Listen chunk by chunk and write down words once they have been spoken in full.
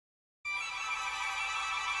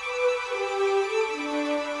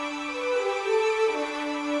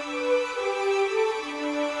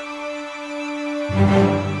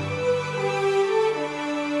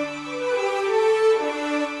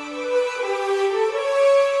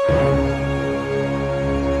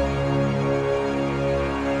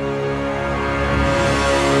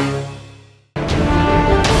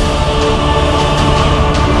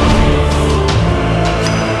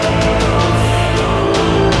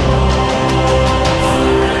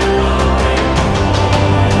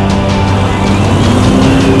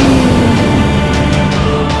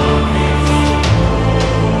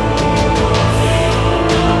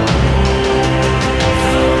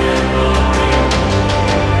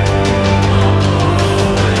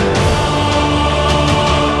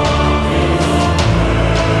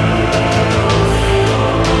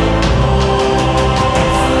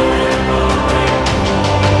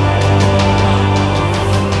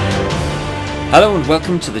Hello and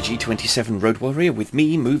welcome to the G27 Road Warrior with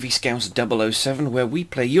me, Movie Scouts 007, where we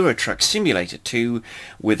play Euro Truck Simulator 2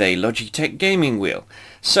 with a Logitech Gaming Wheel.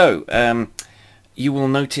 So, you will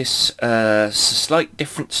notice a slight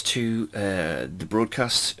difference to the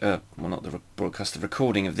broadcast, well not the broadcast, the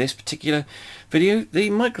recording of this particular video. The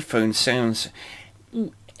microphone sounds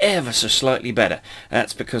ever so slightly better.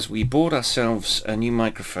 That's because we bought ourselves a new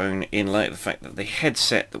microphone in light of the fact that the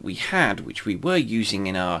headset that we had, which we were using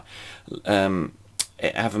in our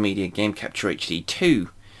AVerMedia Game Capture HD 2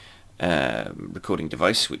 recording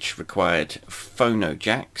device, which required phono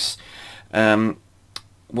jacks,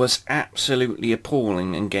 was absolutely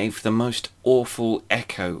appalling and gave the most awful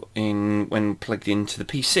echo when plugged into the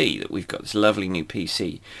PC that we've got, this lovely new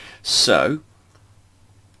PC. So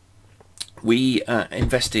we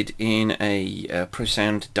invested in a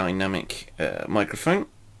ProSound dynamic microphone,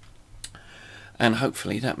 and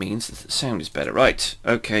hopefully that means that the sound is better. Right,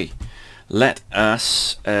 okay, let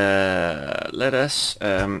us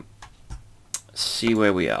see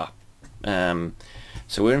where we are.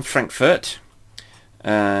 So we're in Frankfurt.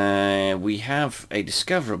 We have a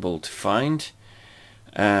discoverable to find,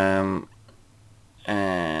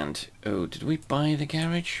 and oh, did we buy the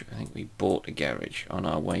garage? I think we bought a garage on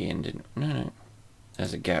our way in, didn't we? No,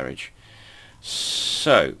 there's a garage.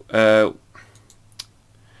 So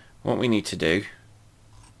what we need to do,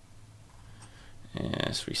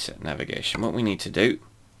 let's reset navigation. What we need to do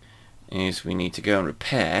is we need to go and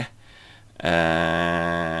repair, and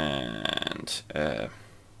in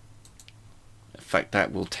fact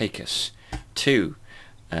that will take us to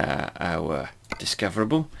our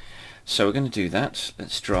discoverable. So we're going to do that.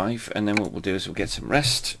 Let's drive, and then what we'll do is we'll get some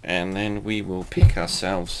rest, and then we will pick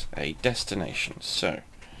ourselves a destination. So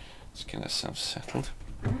let's get ourselves settled.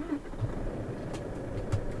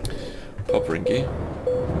 Pop her in gear.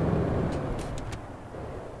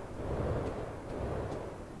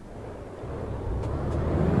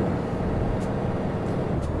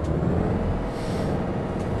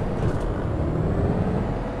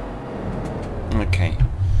 Okay,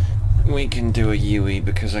 we can do a UE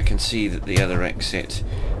because I can see that the other exit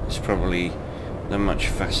is probably the much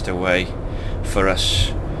faster way for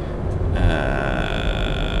us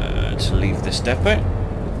to leave this depot.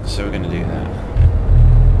 So we're going to do that.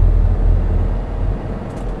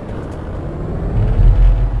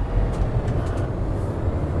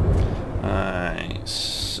 Alright,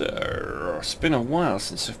 so it's been a while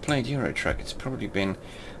since I've played Euro Truck. It's probably been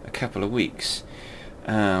a couple of weeks.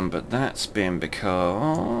 But that's been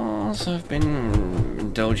because I've been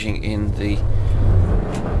indulging in the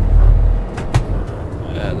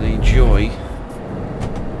joy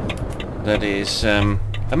that is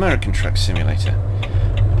American Truck Simulator,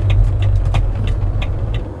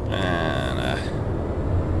 and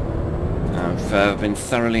I've been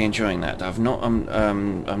thoroughly enjoying that. I'm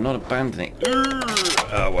not abandoning.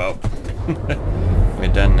 Oh well,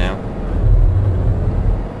 we're done now.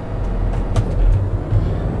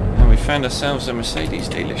 We found ourselves a Mercedes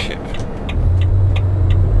dealership.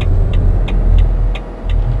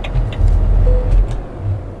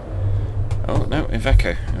 Oh no,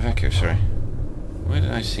 Iveco, sorry. Where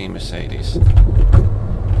did I see Mercedes?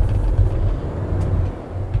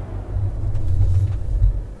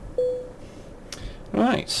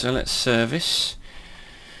 Right, so let's service.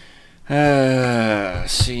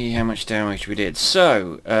 See how much damage we did.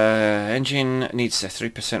 So, engine needs a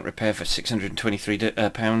 3% repair for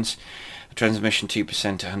 £623. Transmission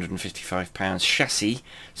 2% at £155. Chassis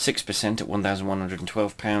 6% at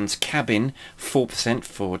 £1,112. Cabin 4%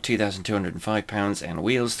 for £2,205. And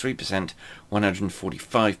wheels 3%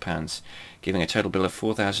 £145. Giving a total bill of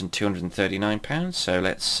 £4,239. So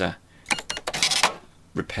let's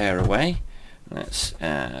repair away. Let's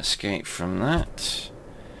escape from that.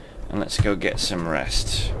 And let's go get some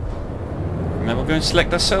rest. And then we'll go and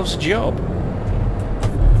select ourselves a job.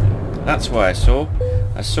 That's why I saw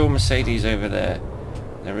Mercedes over there.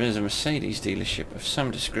 There is a Mercedes dealership of some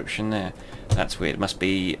description there. That's weird. It must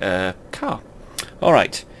be a car.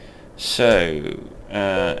 Alright. So,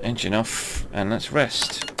 engine off, and let's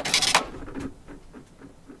rest.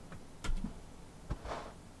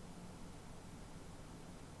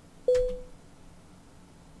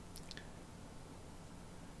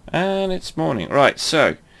 And it's morning. Right,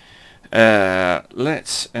 so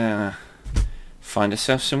let's find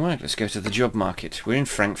ourselves some work. Let's go to the job market. We're in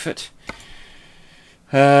Frankfurt.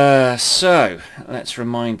 So let's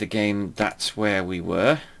remind the game that's where we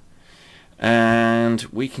were. And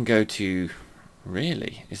we can go to...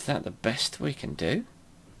 Really? Is that the best we can do?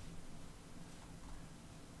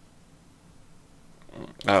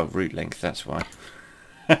 Oh, route length, that's why.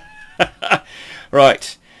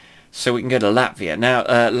 Right. So we can go to Latvia. Now,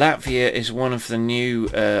 Latvia is one of the new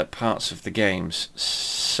parts of the games.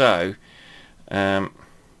 So, I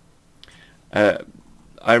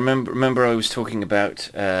remember I was talking about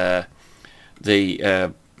the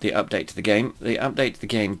update to the game. The update to the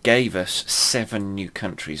game gave us 7 new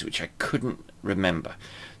countries, which I couldn't remember.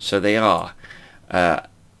 So they are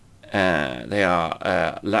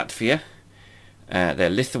Latvia, they're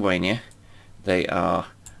Lithuania, they are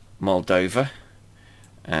Moldova,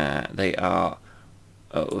 they are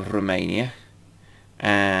Romania,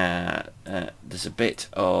 there's a bit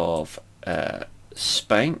of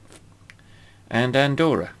Spain, and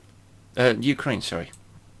Andorra, Ukraine, sorry.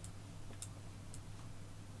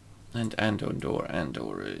 And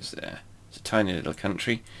Andorra is there. It's a tiny little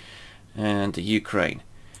country. And the Ukraine,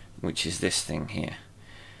 which is this thing here.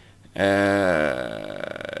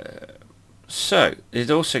 So, it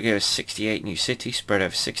also gave us 68 new cities spread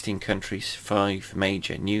over 16 countries, 5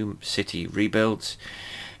 major new city rebuilds,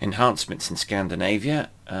 enhancements in Scandinavia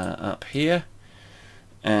up here,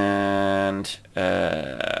 and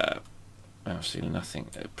absolutely nothing.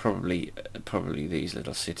 Probably these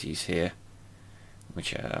little cities here,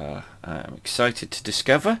 which I'm excited to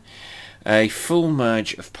discover. A full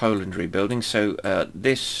merge of Poland rebuilding, so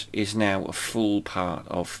this is now a full part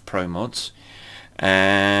of ProMods,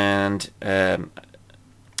 and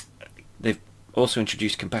they've also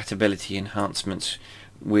introduced compatibility enhancements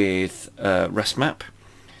with Rust map,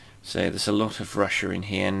 so there's a lot of Russia in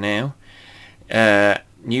here now.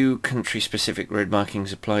 New country-specific road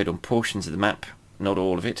markings applied on portions of the map, not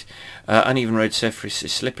all of it. Uneven road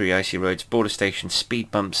surfaces, slippery icy roads, border stations,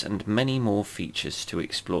 speed bumps, and many more features to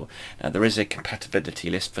explore. Now there is a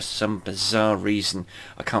compatibility list. For some bizarre reason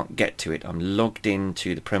I can't get to it. I'm logged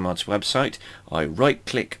into the ProMods website. I right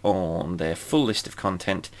click on their full list of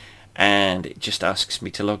content and it just asks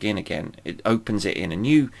me to log in again. It opens it in a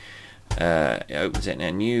new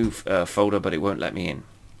folder, but it won't let me in.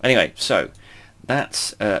 Anyway, so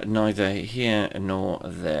that's neither here nor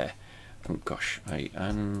there. Oh gosh, I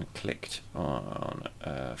unclicked on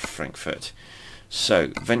Frankfurt. So,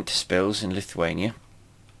 Ventspils in Lithuania.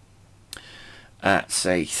 That's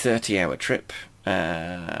a 30-hour trip.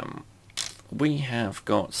 We have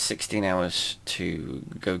got 16 hours to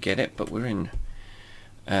go get it, but we're in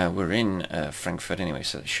Frankfurt anyway,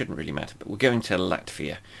 so it shouldn't really matter. But we're going to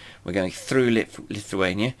Latvia. We're going through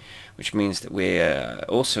Lithuania, which means that we're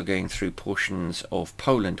also going through portions of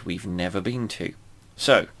Poland we've never been to.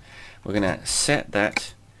 So, we're going to set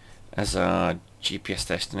that as our GPS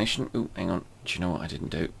destination. Ooh, hang on. Do you know what I didn't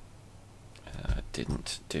do? I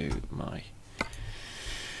didn't do my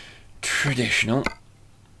traditional.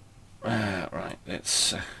 Right,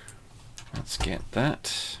 let's get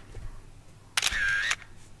that.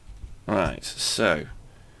 Right, so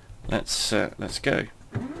let's go.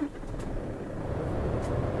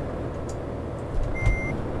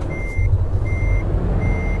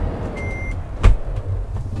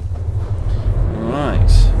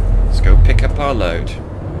 Pick up our load.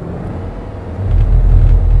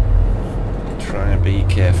 Try and be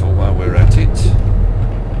careful while we're at it.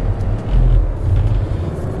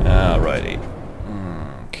 Alrighty.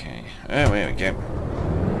 Okay. Oh, there we go.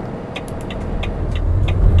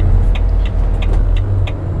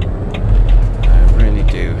 I really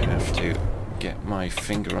do have to get my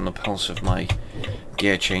finger on the pulse of my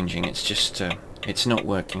gear changing. It's just, it's not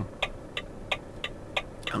working.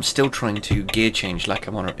 I'm still trying to gear change like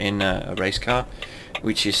I'm in a race car,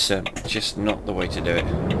 which is just not the way to do it.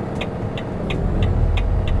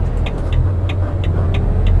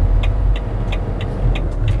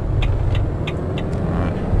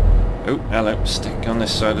 Right. Oh, hello, stick on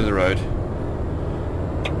this side of the road.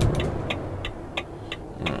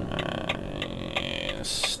 Right.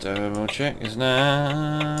 Let's double check. There's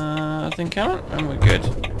nothing coming, and we're good.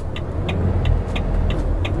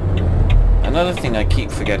 Another thing I keep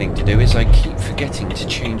forgetting to do is I keep forgetting to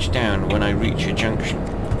change down when I reach a junction,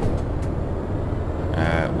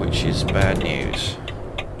 which is bad news.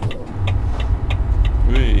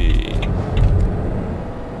 Whee.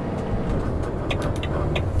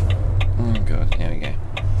 Oh god, here we go.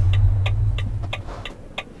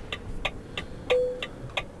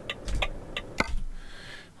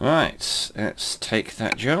 Right, let's take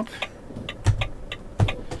that job.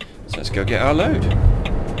 So let's go get our load.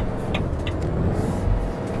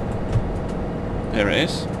 There it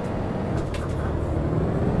is.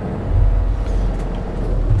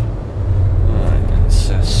 Alright,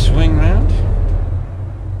 let's swing round.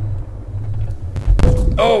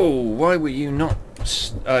 Oh, why were you not...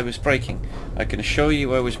 I was braking. I can assure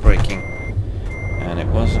you I was braking. And it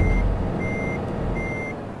wasn't.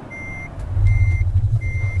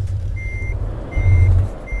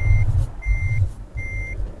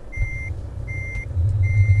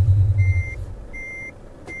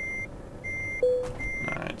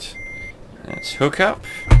 hookup.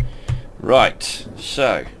 Right,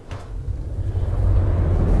 so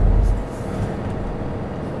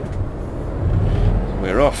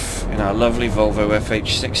we're off in our lovely Volvo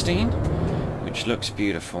FH16, which looks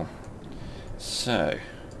beautiful. So,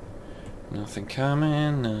 nothing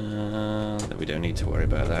coming. We don't need to worry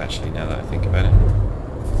about that actually, now that I think about it.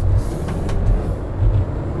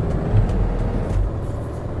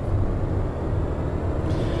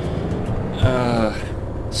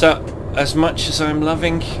 So, as much as I'm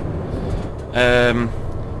loving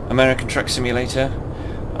American Truck Simulator,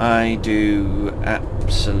 I do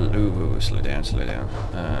absolutely... Slow down.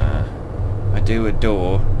 I do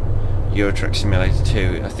adore Euro Truck Simulator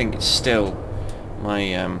 2. I think it's still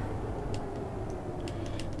my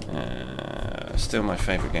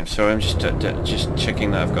favourite game. Sorry, I'm just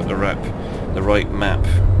checking that I've got the right map.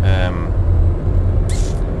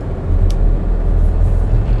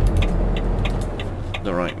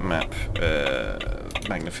 The right map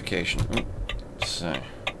magnification. So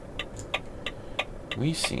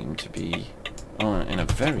we seem to be in a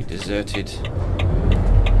very deserted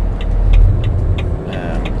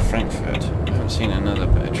Frankfurt. I haven't seen another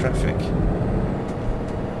bit of traffic,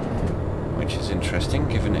 which is interesting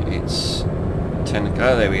given it's 10 o'clock.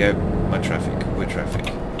 Oh, there we go. We're traffic.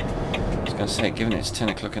 I was going to say, given it's 10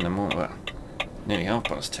 o'clock in the morning, well, nearly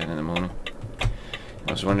 10:30 in the morning,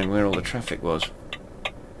 I was wondering where all the traffic was.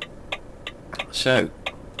 So,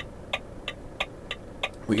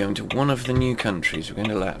 we're going to one of the new countries. We're going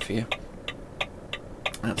to Latvia.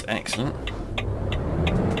 That's excellent.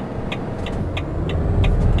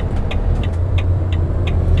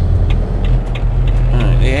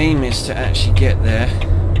 Alright, the aim is to actually get there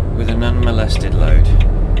with an unmolested load.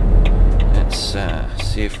 Let's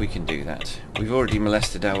see if we can do that. We've already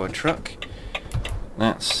molested our truck.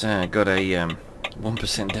 That's got a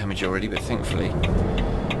 1% damage already, but thankfully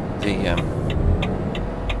the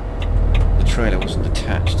trailer wasn't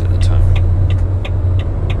attached at the time.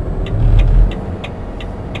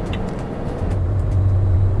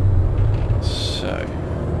 So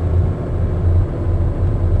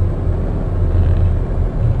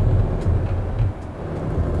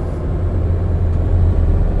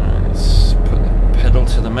let's put the pedal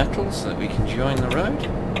to the metal so that we can join the road.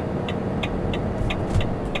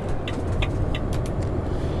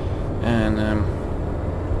 And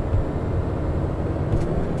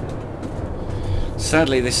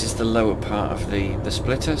sadly, this is the lower part of the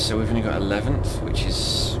splitter, so we've only got 11th, which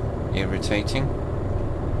is irritating.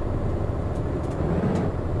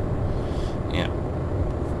 Yeah,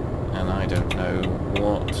 and I don't know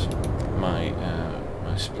what my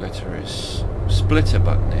splitter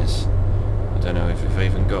button is. I don't know if we've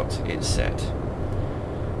even got it set,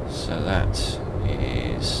 so that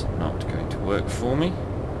is not going to work for me.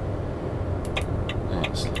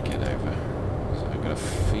 Let's get over. So I've got a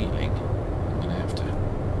feeling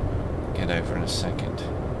get over in a second.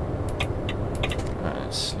 Right,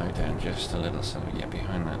 let's slow down just a little so we get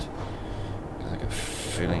behind that. Because I got a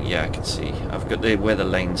feeling, yeah, I can see. I've got where the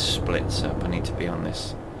lane splits up. I need to be on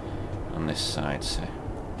this side. So,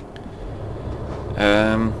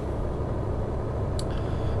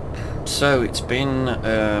 so it's been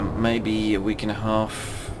maybe a week and a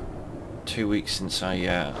half, 2 weeks since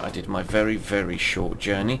I did my very short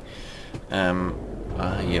journey. I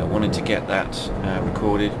wanted to get that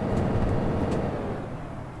recorded.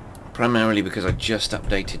 Primarily because I just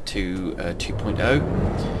updated to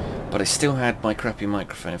 2.0, but I still had my crappy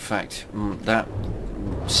microphone. In fact, that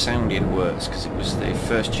sounded worse because it was the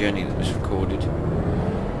first journey that was recorded.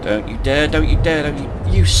 Don't you dare,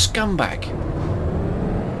 you scumbag!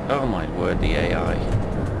 Oh my word, the AI.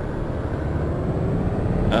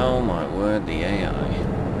 Oh my word, the AI.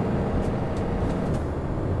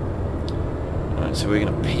 Right, so we're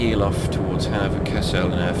going to peel off towards Hanover,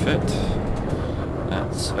 Kassel and Erfurt.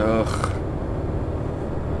 That's, ugh.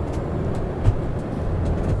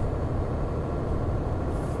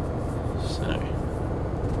 So,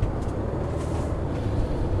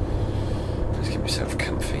 let's get myself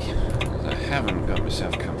comfy. Because I haven't got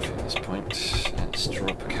myself comfy at this point. Let's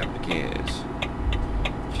drop a couple of gears.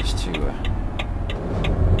 Just to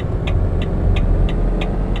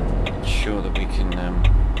ensure that we can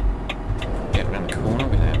get around the corner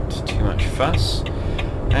without too much fuss.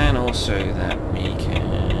 And also that we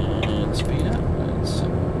can speed up.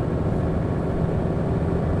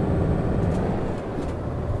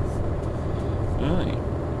 Right.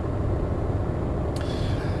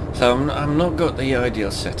 So I'm not got the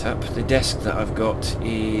ideal setup. The desk that I've got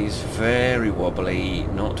is very wobbly,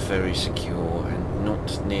 not very secure, and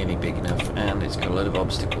not nearly big enough, and it's got a lot of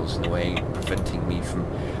obstacles in the way, preventing me from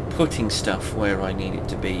putting stuff where I need it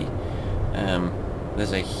to be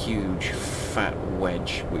there's a huge fat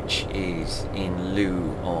wedge which is in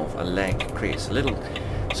lieu of a leg, creates a little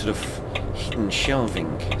sort of hidden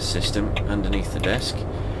shelving system underneath the desk,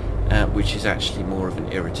 which is actually more of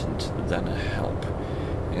an irritant than a help,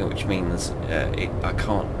 which means I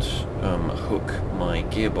can't hook my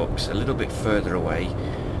gearbox a little bit further away,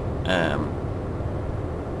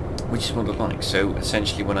 which is what I like. So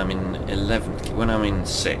essentially when I'm in 11th, when I'm in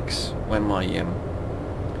 6, when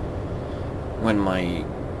my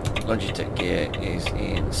Logitech gear is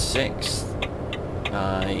in 6th,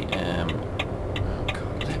 I am... oh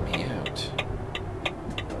god, let me out.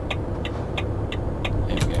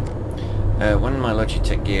 There we go. When my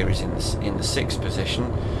Logitech gear is in the 6th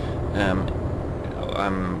position,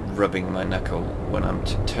 I'm rubbing my knuckle when I'm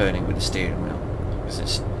turning with the steering wheel, because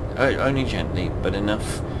it's only gently, but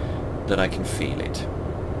enough that I can feel it,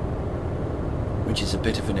 which is a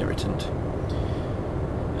bit of an irritant.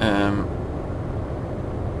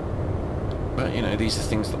 But you know, these are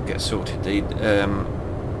things that get sorted. I'm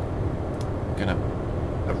gonna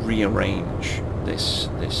rearrange this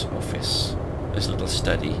office, this little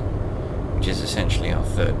study, which is essentially our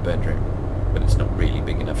 3rd bedroom, but it's not really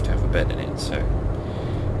big enough to have a bed in it. So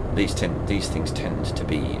these things tend to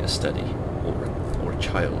be a study or a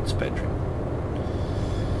child's bedroom.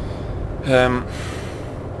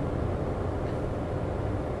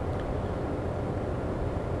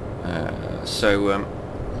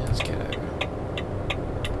 Let's get over.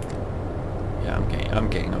 Yeah, I'm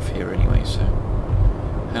getting off here anyway. So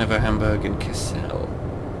Hanover, Hamburg, and Kassel.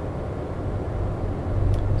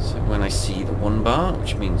 So when I see the 1 bar,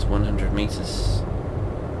 which means 100 meters,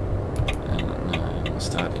 and I'll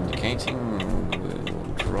start indicating,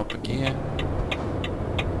 we'll drop a gear.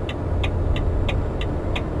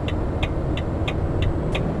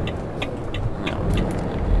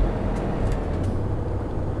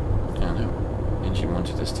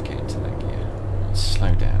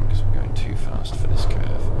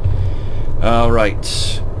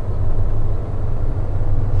 Alright.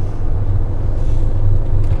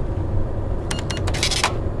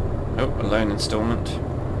 Oh, a loan instalment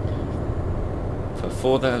for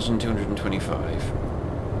 4,225.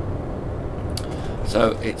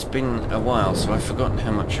 So it's been a while, so I've forgotten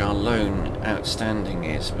how much our loan outstanding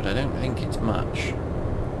is, but I don't think it's much.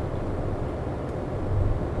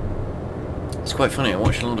 It's quite funny, I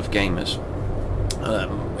watch a lot of gamers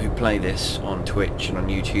who play this on Twitch and on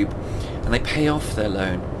YouTube, and they pay off their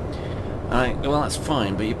loan. Well, that's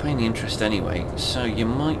fine, but you're paying the interest anyway, so you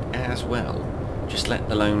might as well just let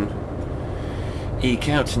the loan eke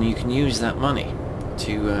out, and you can use that money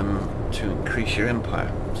to increase your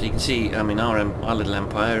empire. So you can see, I mean, our little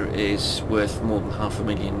empire is worth more than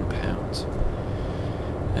 £500,000.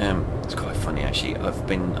 It's quite funny actually. I've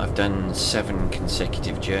done 7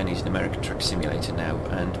 consecutive journeys in American Truck Simulator now,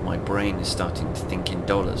 and my brain is starting to think in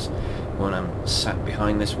dollars when I'm sat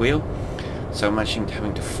behind this wheel. So I'm actually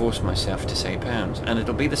having to force myself to say pounds, and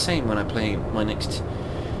it'll be the same when I play my next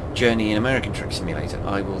journey in American Truck Simulator.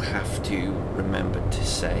 I will have to remember to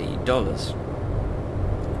say dollars.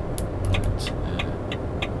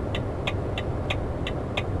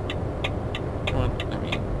 But,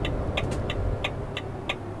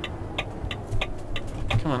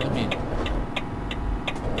 come on, let me in.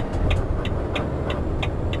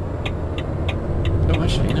 Oh,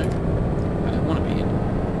 actually, no. I don't want to be in.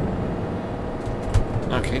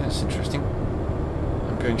 Okay, that's interesting.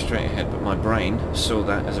 I'm going straight ahead, but my brain saw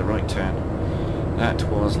that as a right turn. That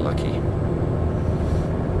was lucky.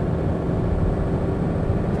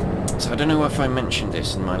 So I don't know if I mentioned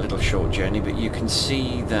this in my little short journey, but you can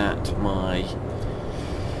see that my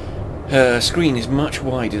screen is much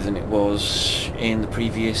wider than it was in the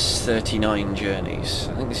previous 39 journeys.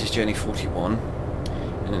 I think this is journey 41,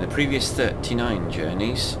 and in the previous 39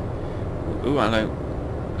 journeys... Ooh, hello.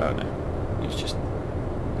 Oh no, it's just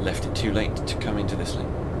left it too late to come into this link.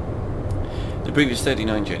 The previous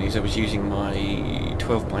 39 journeys I was using my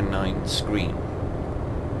 12:9 screen,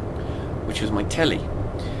 which was my telly,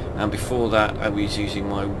 and before that I was using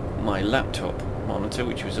my laptop monitor,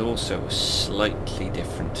 which was also a slightly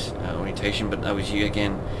different orientation, but I was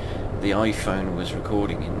again, the iPhone was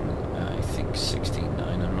recording in I think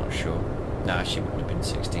 16:9, I'm not sure. No, actually it wouldn't have been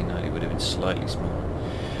 16:9, it would have been slightly smaller.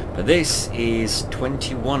 But this is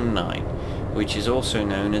 21:9, which is also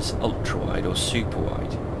known as ultra wide or super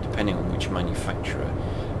wide, depending on which manufacturer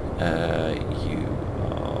you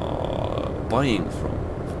are buying from.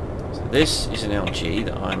 So this is an LG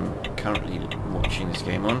that I'm currently watching this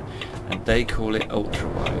game on, and they call it ultra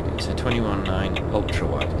wide. It's a 21:9 ultra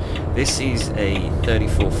wide. This is a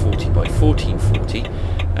 3440 by 1440,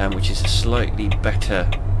 which is a slightly better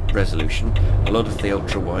resolution. A lot of the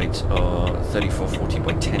ultra wides are 3440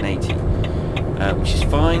 by 1080, which is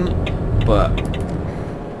fine, but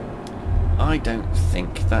I don't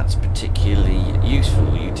think that's particularly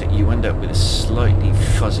useful. You end up with a slightly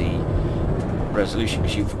fuzzy resolution,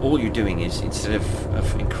 because all you're doing is, instead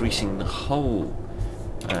of increasing the whole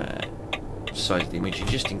size of the image, you're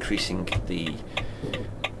just increasing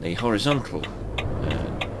the horizontal.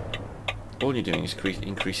 All you're doing is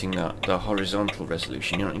increasing the horizontal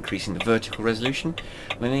resolution. You're not increasing the vertical resolution.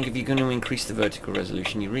 And I think if you're going to increase the vertical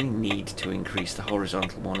resolution, you really need to increase the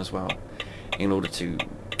horizontal one as well, in order to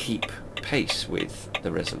keep pace with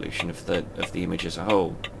the resolution of the image as a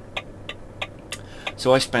whole.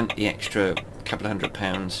 So I spent the extra couple of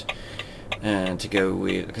 £100 to go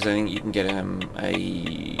with, because I think you can get a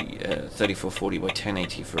 3440 by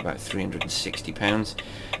 1080 for about £360.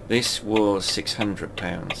 This was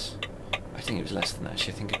 £600. I think it was less than that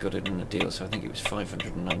actually. I think I got it on a deal, so I think it was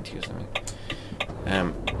 590 or something.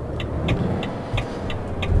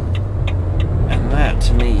 And that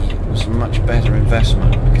to me was a much better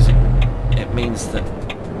investment, because it means that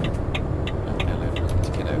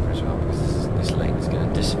to get over as well, because this lane is going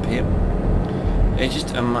to disappear. It's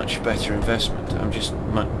just a much better investment. I'm just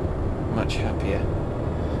much happier.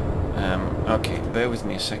 Okay, bear with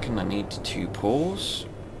me a second. I need to pause.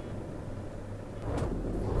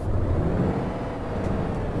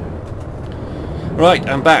 Right,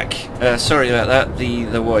 I'm back. Sorry about that.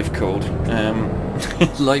 The wife called.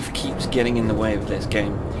 Life keeps getting in the way of this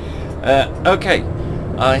game. Okay,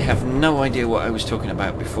 I have no idea what I was talking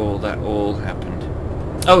about before that all happened.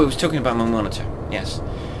 Oh, I was talking about my monitor. Yes.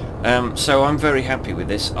 So I'm very happy with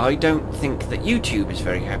this. I don't think that YouTube is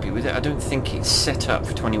very happy with it. I don't think it's set up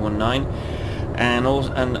for 21.9,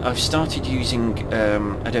 and I've started using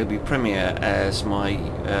Adobe Premiere as my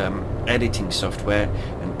editing software,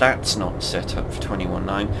 and that's not set up for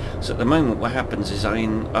 21.9. So at the moment what happens is I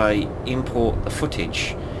import the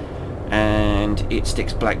footage and it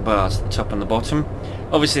sticks black bars at the top and the bottom.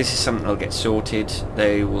 Obviously this is something that'll get sorted.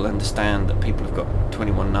 They will understand that people have got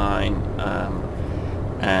 21.9,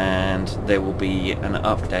 and there will be an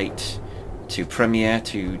update to Premiere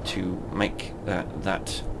to make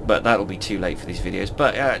that, but that'll be too late for these videos.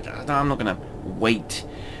 But I'm not going to wait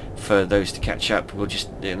for those to catch up. We'll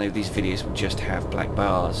just, these videos will just have black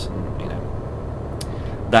bars, and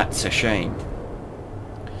that's a shame.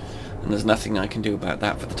 And there's nothing I can do about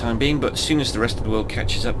that for the time being. But as soon as the rest of the world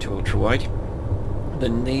catches up to ultra wide,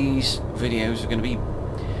 then these videos are going to be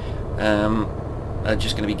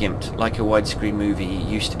just going to be gimped, like a widescreen movie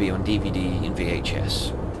used to be on DVD and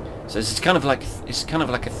VHS. So it's kind of like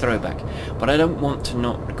a throwback. But I don't want to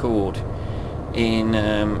not record in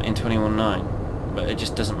 21.9. But it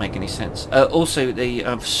just doesn't make any sense. Also,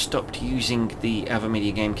 I've stopped using the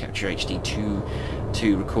AVerMedia Game Capture HD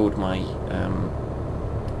to record my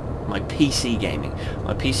my PC gaming.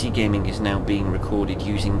 My PC gaming is now being recorded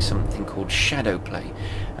using something called Shadowplay.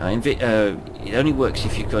 It only works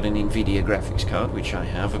if you've got an NVIDIA graphics card, which I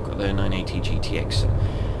have. I've got the 980 GTX,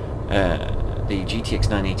 the GTX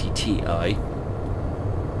 980 Ti,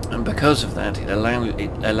 and because of that, it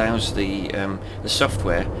allows the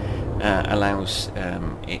software allows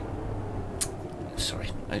it. Sorry,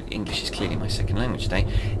 English is clearly my second language today.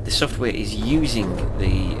 The software is using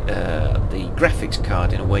the graphics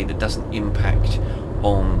card in a way that doesn't impact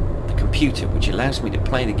on the computer, which allows me to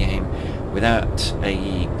play the game without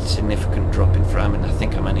a significant drop in frame. And I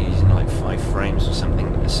think I'm only using like 5 frames or something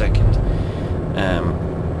a second,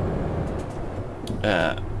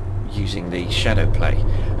 using the Shadowplay,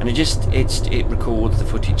 and it records the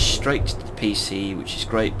footage straight to the PC, which is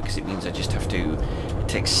great because it means I just have to. It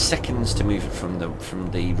takes seconds to move it from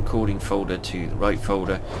the recording folder to the right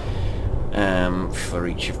folder for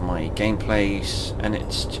each of my gameplays, and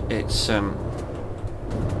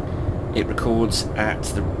it records at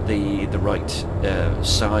the right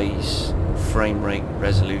size, frame rate,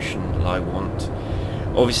 resolution that I want.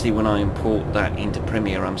 Obviously, when I import that into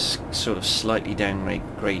Premiere, I'm sort of slightly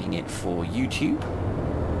downgrading it for YouTube.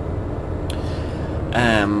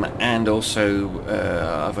 And also,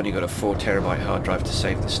 I've only got a 4 terabyte hard drive to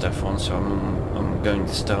save the stuff on, so I'm going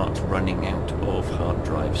to start running out of hard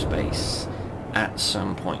drive space at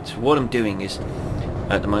some point. So what I'm doing is,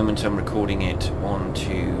 at the moment, I'm recording it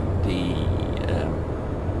onto the.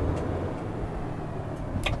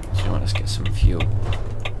 So let's get some fuel.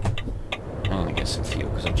 I'm going to get some fuel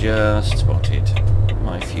because I've just spotted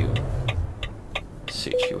my fuel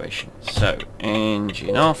situation. So,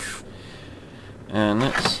 engine off, and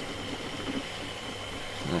let's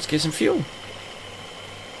get some fuel.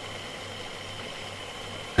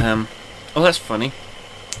 Oh, that's funny.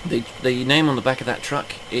 The name on the back of that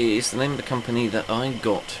truck is the name of the company that I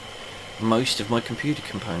got most of my computer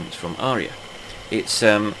components from, Aria. It's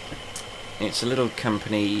a little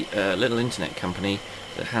company, little internet company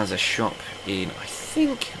that has a shop in, I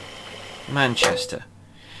think, Manchester.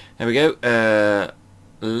 There we go.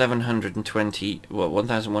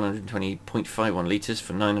 1120.51 litres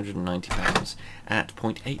for £990 at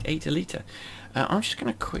 0.88 a litre. I'm just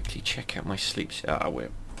going to quickly check out my sleep. We're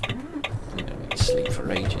going to sleep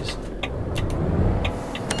for ages.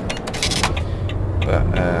 But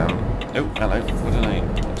oh, hello.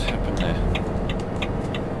 What's happened there?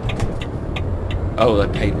 Oh, I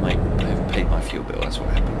haven't paid my fuel bill. That's what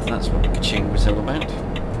happened. That's what ka-ching was all about.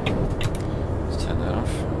 Let's turn that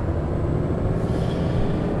off.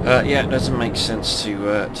 Yeah, it doesn't make sense to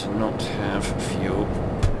not have fuel.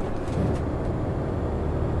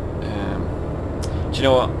 Do you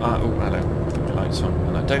know what? Oh, hello. Put my lights on,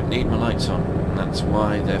 and I don't need my lights on, and that's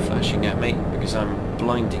why they're flashing at me, because I'm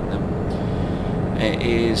blinding them. It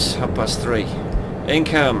is 3:30.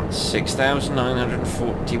 Income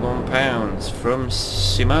 £6,941 from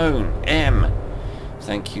Simone M.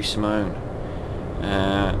 Thank you, Simone.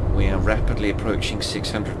 We are rapidly approaching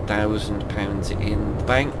 £600,000 in the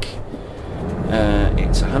bank.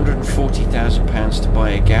 It's £140,000 to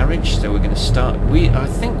buy a garage, so we're going to start. I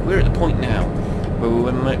think we're at the point now where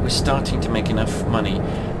we're starting to make enough money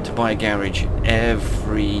to buy a garage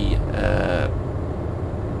every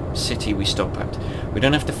city we stop at. We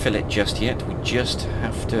don't have to fill it just yet. We just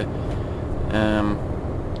have to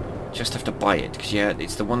buy it, because yeah,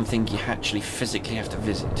 it's the one thing you actually physically have to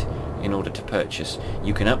visit in order to purchase.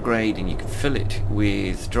 You can upgrade and you can fill it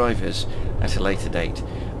with drivers at a later date,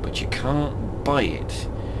 but you can't buy it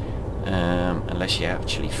unless you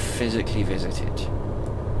actually physically visit it.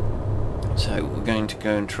 So we're going to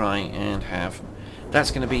go and try and have,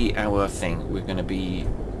 that's going to be our thing. We're going to be,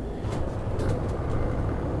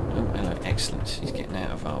 oh hello, excellent, he's getting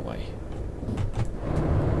out of our way.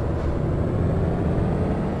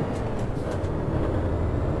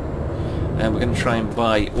 We're going to try and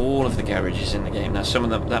buy all of the garages in the game. Now some of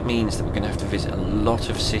them, that means that we're going to have to visit a lot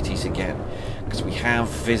of cities again, because we have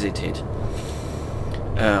visited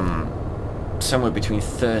somewhere between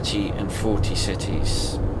 30 and 40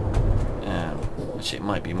 cities. Actually it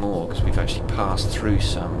might be more, because we've actually passed through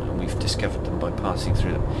some and we've discovered them by passing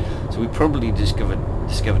through them. So we probably discovered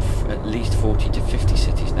at least 40 to 50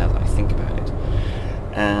 cities now that I think about it.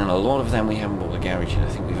 And a lot of them we haven't bought a garage in. I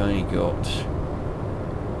think we've only got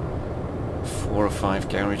 4 or 5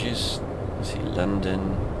 garages. Let's see,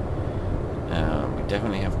 London. We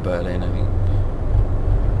definitely have Berlin, I think.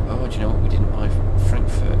 Oh, do you know what? We didn't buy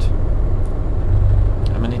Frankfurt.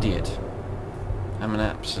 I'm an idiot. I'm an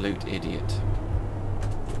absolute idiot.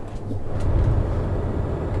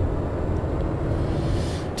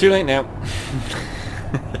 Too late now.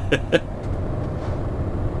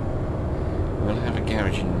 We'll have a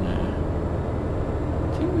garage in... I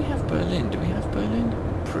think we have Berlin. Do we have Berlin?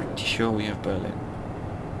 Pretty sure we have Berlin.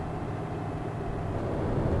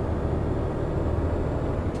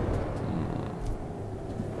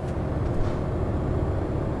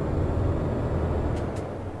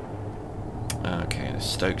 Okay, the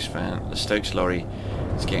Stokes lorry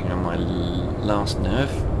is getting on my last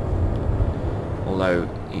nerve. Although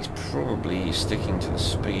he's probably sticking to the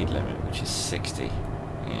speed limit, which is 60.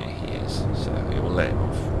 Yeah, he is. So it will let him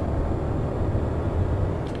off.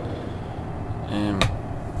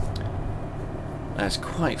 That's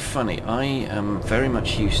quite funny. I am very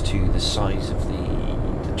much used to the size of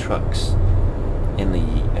the trucks in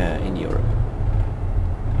in Europe.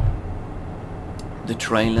 The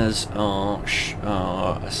trailers are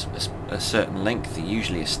a certain length,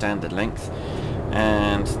 usually a standard length,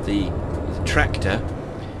 and the tractor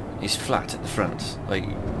is flat at the front. Like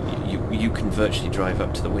you can virtually drive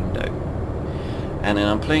up to the window. And then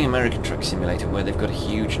I'm playing American Truck Simulator where they've got a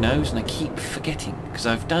huge nose, and I keep forgetting, because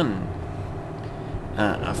I've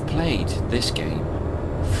played this game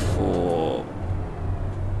for,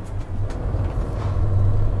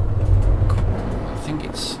 I think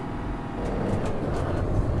it's,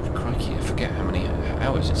 crikey, I forget how many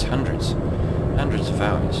hours. It's hundreds of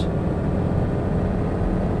hours.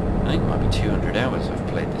 I think it might be 200 hours I've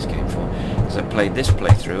played this game for, because I've played this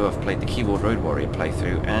playthrough, I've played the Keyboard Road Warrior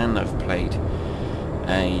playthrough, and I've played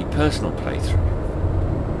a personal playthrough.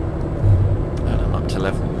 And I'm up to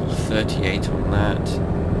level 38 on that.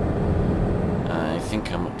 I think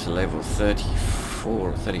I'm up to level 34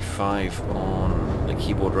 or 35 on the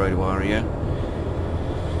Keyboard Road Warrior.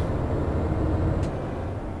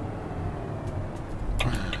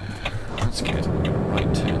 That's good.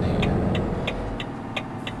 Right turn here.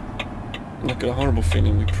 Look got a horrible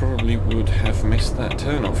feeling we probably would have missed that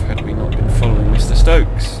turn-off had we not been following Mr.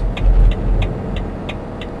 Stokes.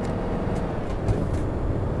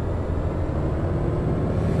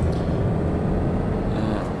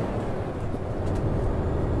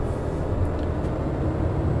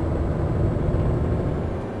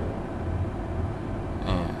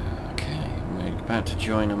 To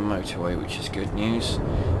join a motorway, which is good news.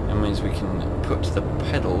 It means we can put the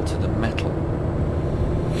pedal to the metal.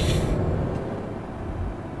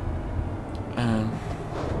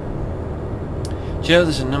 Do you know,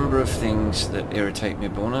 there's a number of things that irritate me,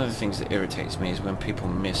 but one of the things that irritates me is when people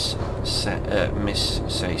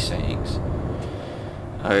say sayings.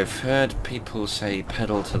 I've heard people say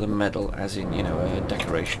pedal to the metal as in, you know, a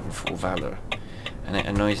decoration for valor. And it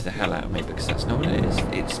annoys the hell out of me because that's not what it is.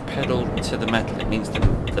 It's pedal to the metal. It means the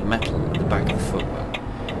metal at the back of the footwell.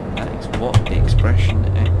 That is what the expression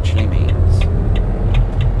actually means.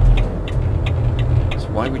 So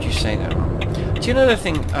why would you say that wrong? Do you know the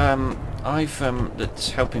thing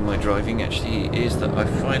that's helping my driving actually is that I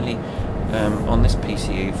finally on this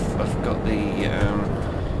PC I've got the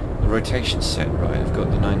rotation set right. I've got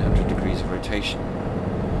the 900 degrees of rotation,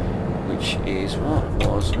 which is what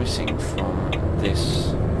was missing from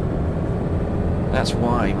this. That's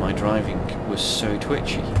why my driving was so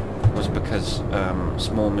twitchy, was because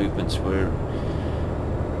small movements were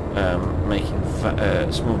making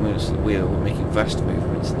small movements of the wheel were making vast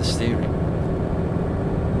movements in the steering.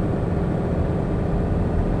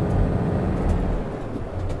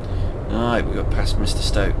 Alright, we got past Mr.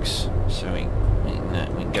 Stokes, so we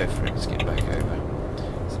can go for it. Let's get back over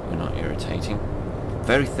so we're not irritating.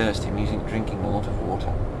 Very thirsty. I'm drinking a lot of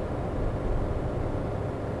water.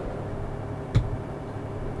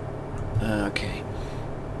 Okay.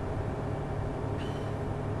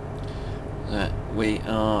 We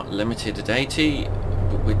are limited at 80,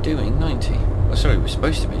 but we're doing 90. Oh, sorry, we're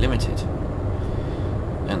supposed to be limited.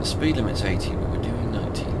 And the speed limit's 80, but we're doing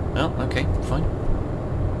 90. Oh, okay, fine.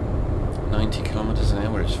 90 kilometers an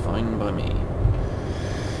hour is fine by me.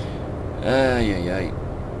 Yeah.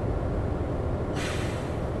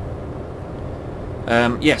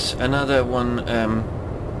 Yes, another one,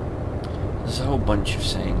 there's a whole bunch of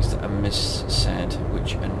sayings that are missaid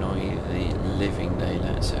which annoy the living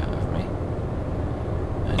daylights out of me.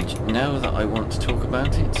 And now that I want to talk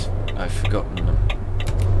about it, I've forgotten them.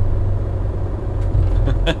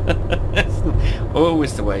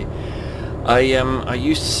 Always the way. I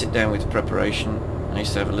used to sit down with preparation. I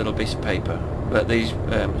used to have a little piece of paper. But these,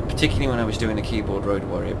 particularly when I was doing the Keyboard Road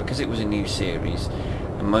Warrior, because it was a new series,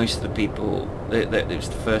 and most of the people, it was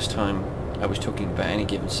the first time I was talking about any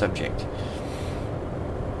given subject,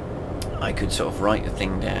 I could sort of write a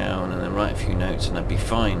thing down and then write a few notes and I'd be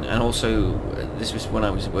fine. And also, this was when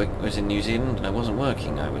I was in New Zealand and I wasn't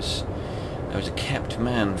working. I was a kept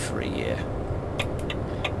man for a year.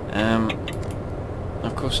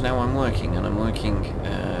 Of course, now I'm working, and I'm working.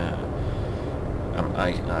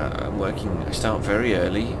 I'm working. I start very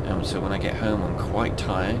early, so when I get home, I'm quite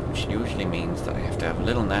tired, which usually means that I have to have a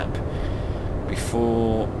little nap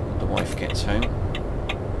before the wife gets home,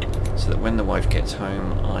 so that when the wife gets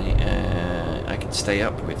home, I can stay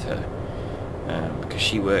up with her, because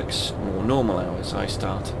she works more normal hours.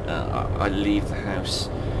 I leave the house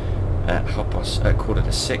at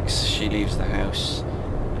 6:15. She leaves the house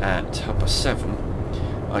at 7:30.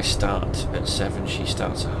 I start at 7. She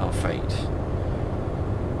starts at 8:30.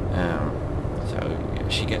 So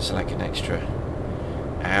she gets like an extra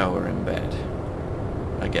hour in bed.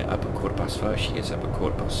 I get up at 5:15. She gets up at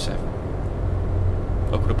 7:15.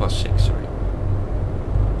 Or 6:15, sorry.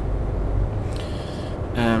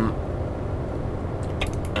 And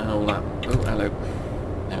all that. Oh, hello.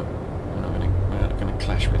 No, we're not gonna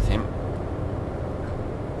clash with him.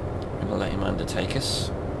 I'm gonna let him undertake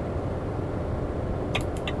us.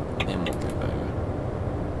 Then we'll move over.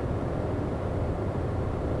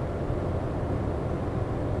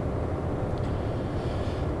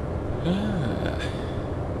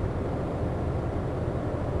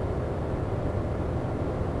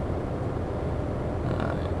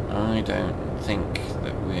 I don't think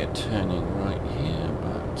that we're turning right here,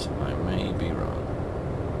 but I may be wrong.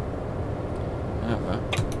 However,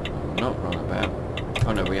 I'm not wrong about...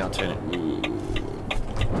 Oh no, we are turning... Ooh.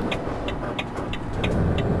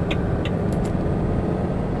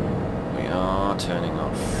 We are turning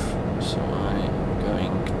off, so I'm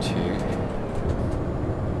going to...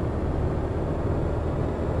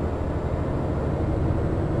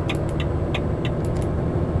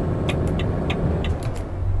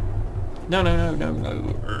 No.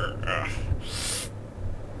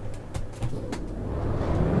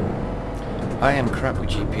 I am crap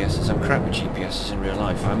with GPSs. I'm crap with GPSs in real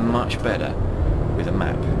life. I'm much better with a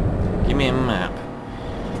map. Give me a map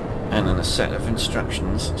and then a set of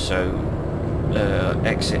instructions. So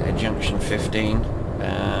exit at junction 15,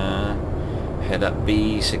 head up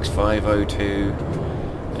B6502.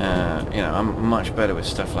 You know, I'm much better with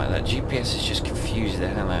stuff like that. GPS has just confused the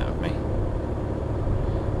hell out of me.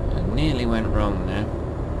 I nearly went wrong now.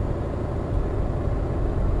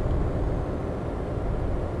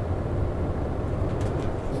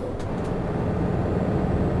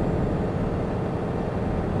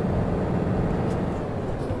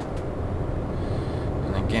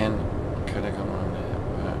 Again, could have gone wrong there,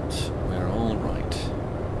 but we're all right.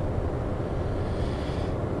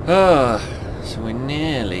 So we're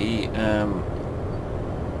nearly,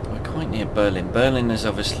 we're quite near Berlin. Berlin is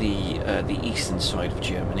obviously the eastern side of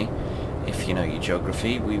Germany, if you know your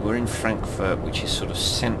geography. We were in Frankfurt, which is sort of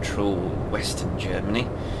central western Germany.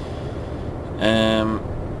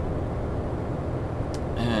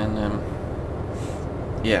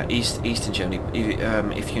 Yeah, eastern Germany.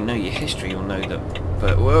 If you know your history, you'll know that.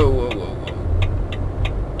 But whoa!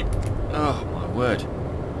 Oh my word!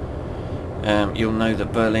 You'll know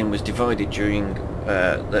that Berlin was divided during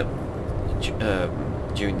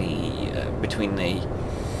between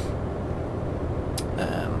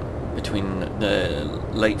the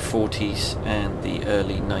late 40s and the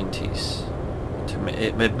early 90s to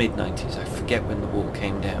mid 90s. I forget when the wall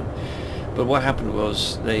came down. But what happened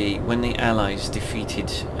was, when the Allies defeated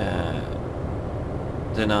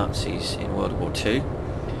the Nazis in World War II,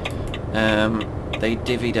 they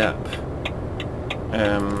divvied up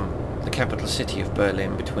the capital city of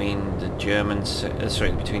Berlin between the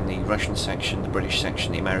between the Russian section, the British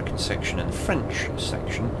section, the American section, and the French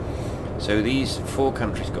section. So these four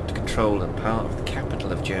countries got to control a part of the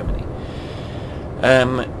capital of Germany.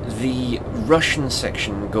 The Russian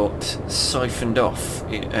section got siphoned off,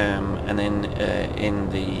 and then in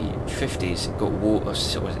the 50s it got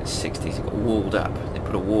 60s it got walled up. They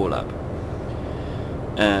put a wall up,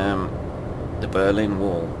 the Berlin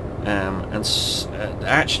Wall, and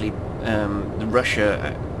actually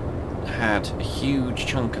Russia had a huge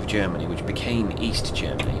chunk of Germany which became East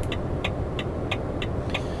Germany.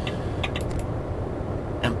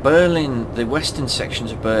 And Berlin, the western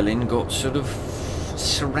sections of Berlin, got sort of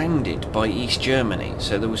surrounded by East Germany.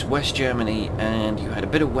 So there was West Germany, and you had a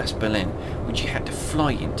bit of West Berlin, which you had to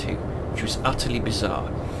fly into, which was utterly bizarre.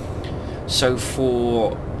 So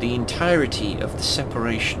for the entirety of the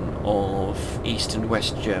separation of East and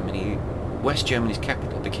West Germany, West Germany's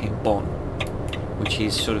capital became Bonn, which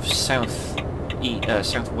is sort of southwest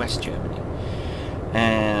Germany,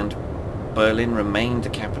 and Berlin remained the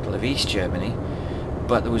capital of East Germany.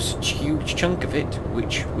 But there was a huge chunk of it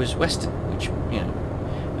which was western, which, you know,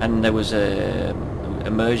 and there was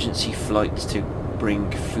emergency flights to bring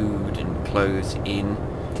food and clothes in.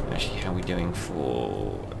 Actually, how are we doing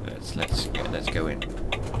for? Let's go in.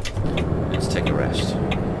 Let's take a rest.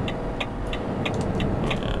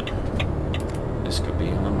 Yeah, this could be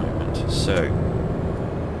in a moment. So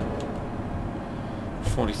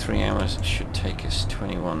 43 hours should take us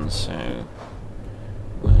 21. So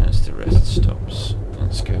where's the rest stops?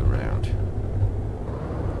 Let's go round.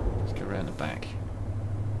 Let's go round the back.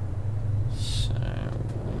 So,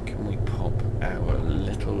 can we pop our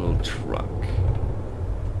little truck?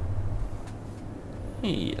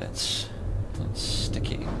 Hey, let's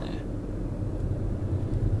stick it in there.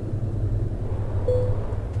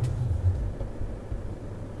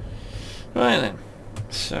 Right then.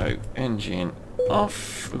 So, engine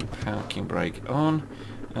off, parking brake on,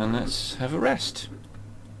 and let's have a rest.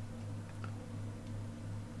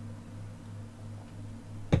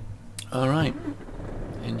 Alright,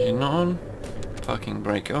 engine on, parking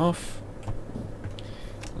brake off,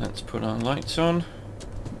 let's put our lights on.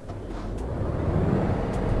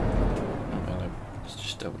 Let's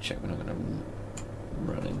just double check we're not going to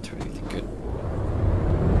run into anything good.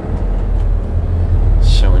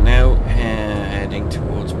 So we're now heading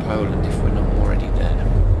towards Poland if we're not already there.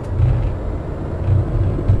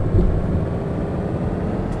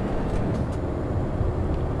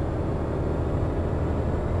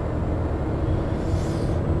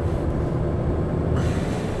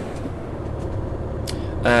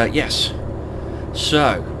 Yes.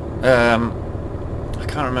 So, I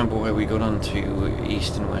can't remember where we got on to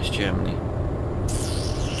East and West Germany.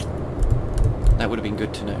 That would have been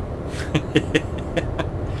good to know.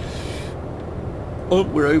 Oh,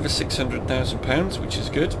 we're over £600,000, which is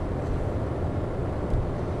good.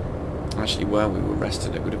 Actually, while we were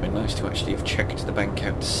rested, it would have been nice to actually have checked the bank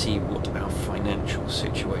out to see what our financial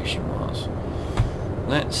situation was.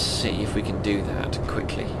 Let's see if we can do that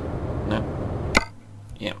quickly. No?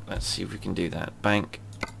 Yeah, let's see if we can do that. Bank.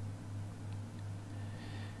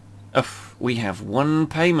 Oh, we have one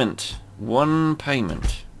payment. One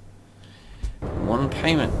payment. One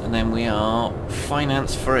payment, and then we are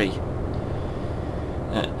finance free.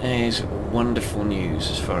 That is wonderful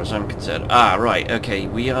news as far as I'm concerned. Ah, right, okay,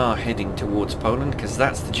 we are heading towards Poland, because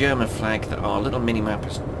that's the German flag that our little mini-map,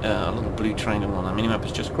 our little blue triangle on our mini-map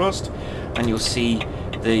has just crossed, and you'll see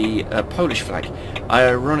the Polish flag.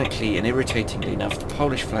 Ironically and irritatingly enough, the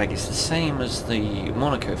Polish flag is the same as the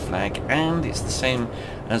Monaco flag, and it's the same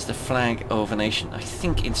as the flag of a nation, I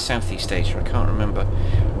think in Southeast Asia, I can't remember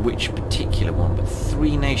which particular one, but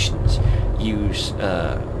 3 nations use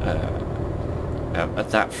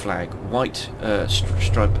that flag. White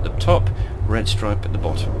stripe at the top, red stripe at the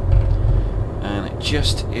bottom. And it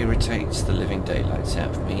just irritates the living daylights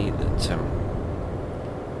out of me that,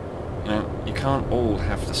 you know, you can't all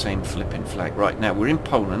have the same flipping flag. Right, now we're in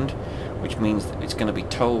Poland, which means that it's going to be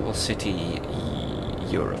Toll City,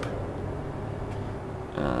 Europe.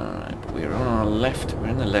 But we're on our left, we're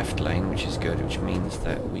in the left lane, which is good, which means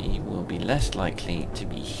that we will be less likely to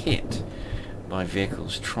be hit by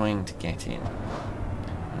vehicles trying to get in.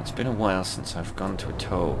 It's been a while since I've gone to a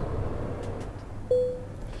toll.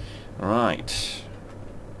 Right.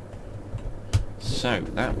 So,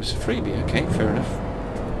 that was a freebie, okay, fair enough.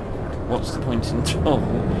 What's the point in toll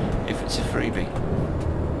if it's a freebie?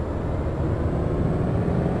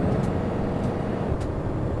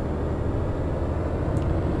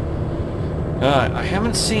 I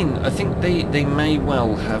haven't seen, I think they may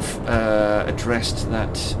well have addressed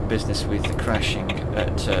that business with the crashing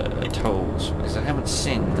at tolls, because I haven't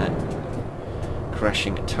seen that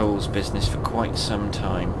crashing at tolls business for quite some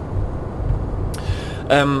time.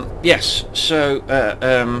 Yes, so,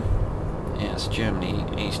 yes, Germany,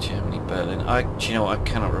 East Germany, Berlin. Do you know what, I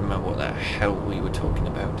cannot remember what the hell we were talking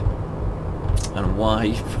about, and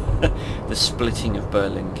why the splitting of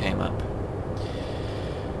Berlin came up.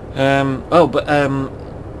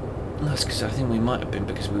 That's because I think we might have been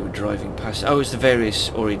because we were driving past. Oh, it's the various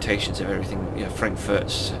orientations of everything. Yeah,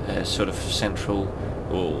 Frankfurt's sort of central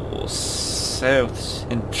or south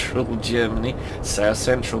central Germany, south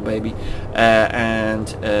central baby, and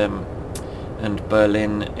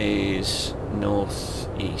Berlin is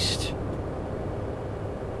northeast.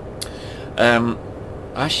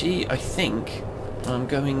 Actually, I think I'm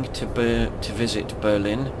going to visit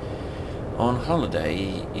Berlin on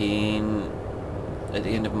holiday at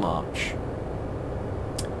the end of March.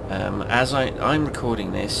 As I'm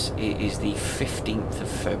recording this, it is the 15th of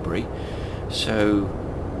February, so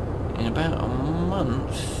in about a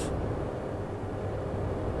month,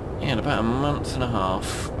 yeah, in about a month and a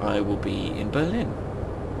half, I will be in Berlin.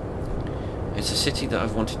 It's a city that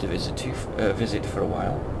I've wanted to visit for a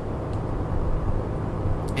while.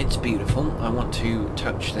 It's beautiful. I want to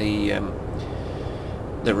touch the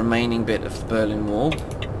remaining bit of the Berlin Wall,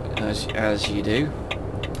 as you do.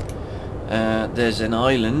 There's an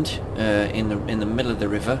island in the middle of the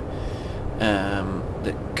river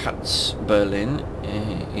that cuts Berlin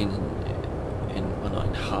well, not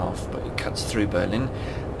in half, but it cuts through Berlin,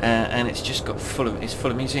 and it's just got full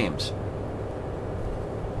of museums.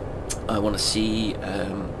 I want to see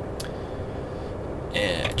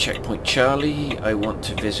Checkpoint Charlie. I want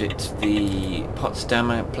to visit the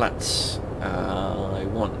Potsdamer Platz. I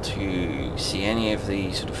want to see any of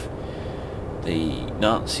the sort of the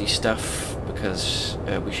Nazi stuff, because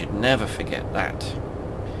we should never forget that.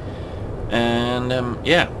 And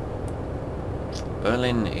yeah,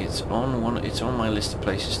 Berlin is it's on my list of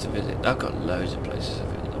places to visit. I've got loads of places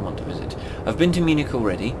I want to visit. I've been to Munich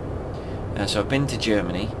already, so I've been to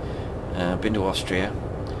Germany, been to Austria.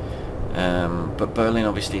 But Berlin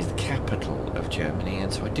obviously is the capital of Germany,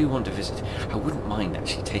 and so I do want to visit. I wouldn't mind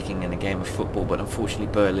actually taking in a game of football, but unfortunately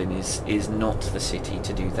Berlin is not the city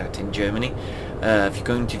to do that in Germany. If you're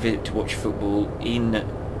going to watch football in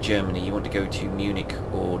Germany, you want to go to Munich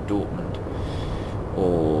or Dortmund,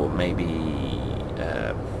 or maybe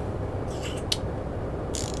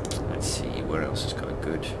let's see, where else has got a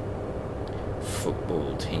good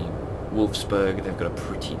football team. Wolfsburg, they've got a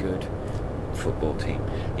pretty good football team.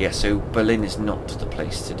 Yeah, so Berlin is not the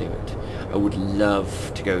place to do it. I would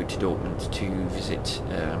love to go to Dortmund to visit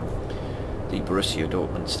the Borussia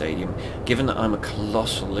Dortmund stadium. Given that I'm a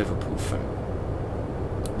colossal Liverpool fan,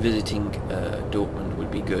 visiting Dortmund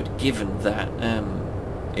would be good. Given that,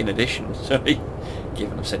 in addition, sorry,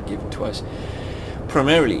 I've said given twice,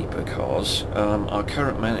 primarily because our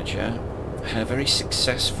current manager had a very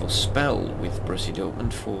successful spell with Borussia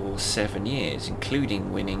Dortmund for 7 years,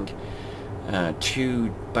 including winning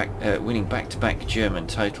winning back-to-back German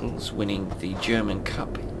titles, winning the German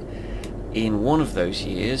Cup in one of those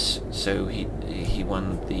years, so he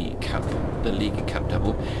won the cup, the League Cup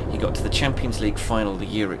double. He got to the Champions League final the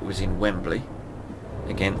year it was in Wembley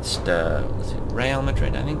against was it Real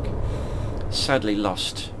Madrid, I think. Sadly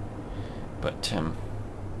lost, but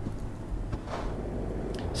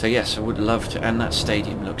so yes, I would love to. And that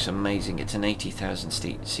stadium looks amazing. It's an 80,000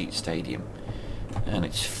 seat stadium, and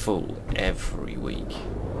it's full every week.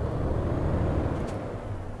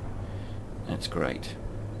 It's great.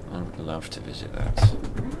 I would love to visit that.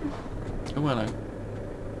 Oh, hello.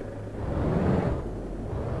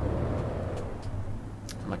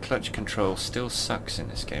 My clutch control still sucks in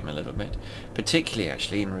this game a little bit, particularly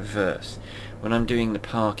actually in reverse. When I'm doing the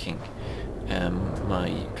parking,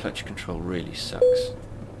 my clutch control really sucks.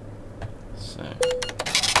 So,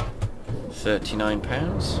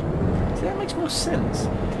 £39. See, that makes more sense.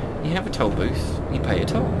 You have a toll booth, you pay a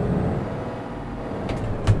toll.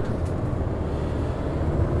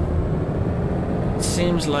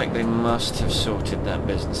 Seems like they must have sorted that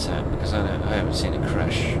business out, because I haven't seen it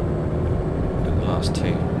crash in the last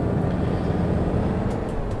two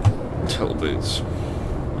toll booths,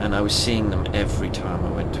 and I was seeing them every time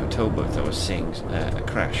I went to a toll booth. I was seeing a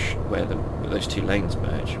crash where those two lanes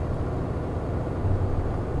merge.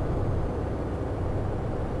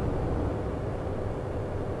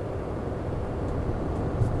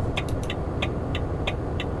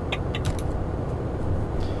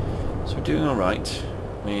 Doing alright.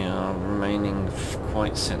 We are remaining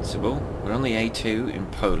quite sensible. We're on the A2 in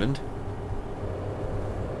Poland.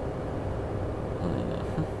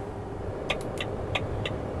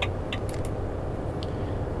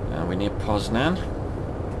 We're near Poznan.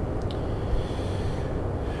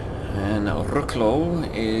 And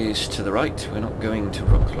Wrocław is to the right. We're not going to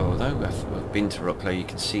Wrocław though. We've been to Wrocław. You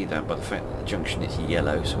can see that by the fact that the junction is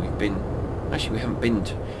yellow. So we've been... Actually, we haven't been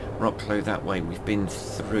to Wrocław that way. We've been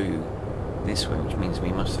through this way, which means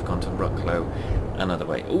we must have gone to Wrocław another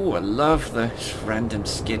way. Oh, I love those random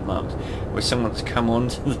skid marks where someone's come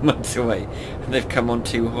onto the motorway and they've come on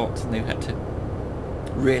too hot and they've had to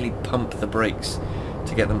really pump the brakes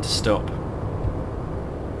to get them to stop.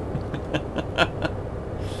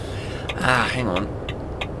 Hang on.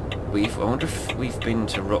 I wonder if we've been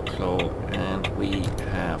to Wrocław and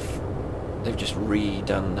they've just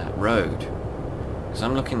redone that road. Because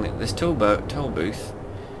I'm looking at this toll booth.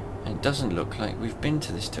 It doesn't look like we've been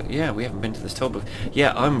to this yeah, we haven't been to this toll booth.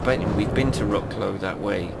 Yeah, I'm betting we've been to Wrocław that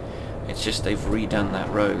way. It's just they've redone that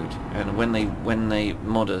road, and when they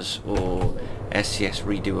modders or SCS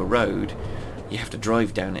redo a road, you have to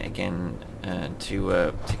drive down it again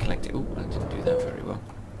to collect it. Oh, I didn't do that very well.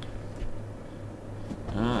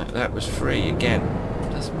 Alright, that was free again.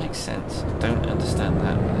 Doesn't make sense. Don't understand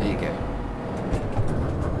that, but there you go.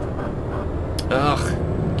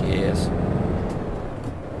 Ugh, gears.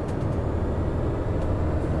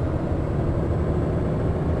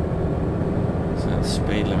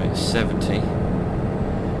 Speed limit is 70.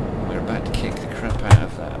 We're about to kick the crap out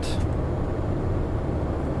of that.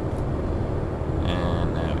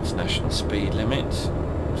 And now it's national speed limit,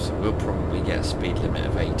 so we'll probably get a speed limit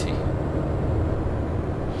of 80.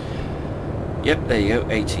 Yep, there you go,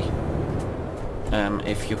 80.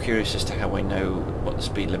 If you're curious as to how I know what the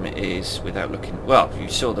speed limit is without looking... Well, you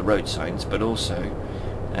saw the road signs, but also...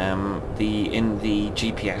 in the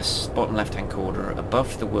GPS bottom left hand corner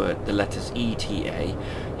above the letters ETA,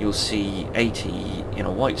 you'll see 80 in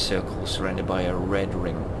a white circle surrounded by a red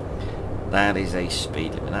ring. That is a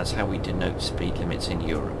speed limit. That's how we denote speed limits in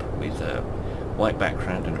Europe, with a white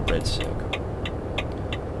background and a red circle.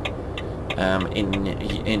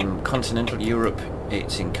 In continental Europe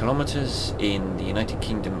it's in kilometers, in the United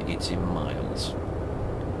Kingdom it's in miles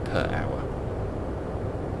per hour.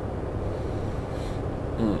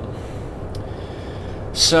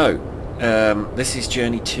 So, this is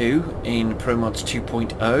Journey 2 in ProMods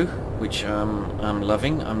 2.0, which I'm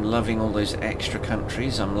loving. I'm loving all those extra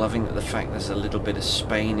countries. I'm loving the fact there's a little bit of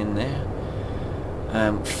Spain in there.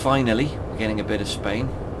 Finally, we're getting a bit of Spain.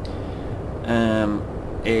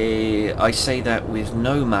 I say that with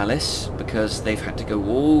no malice, because they've had to go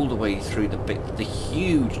all the way through the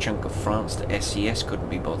huge chunk of France that SCS couldn't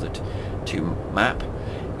be bothered to map,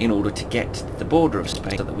 in order to get to the border of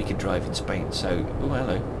Spain so that we could drive in Spain. So, oh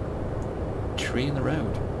hello, tree in the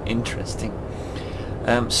road, interesting.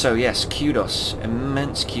 So yes, kudos,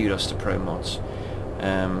 immense kudos to ProMods.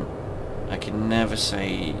 I can never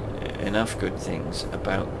say enough good things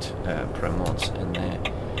about ProMods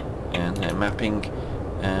and their mapping.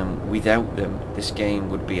 Without them, this game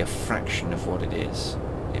would be a fraction of what it is.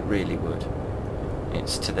 It really would.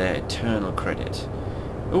 It's to their eternal credit.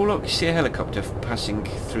 Oh look, you see a helicopter passing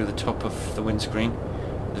through the top of the windscreen?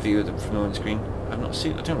 the view of from the windscreen. I've not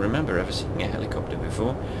seen. I don't remember ever seeing a helicopter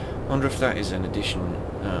before. I wonder if that is an addition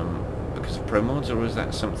because of ProMods, or is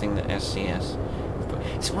that something that SCS? But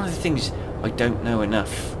it's one of the things I don't know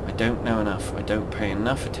enough. I don't know enough. I don't pay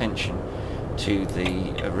enough attention to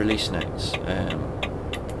the release notes.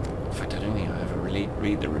 In fact, I don't think I ever really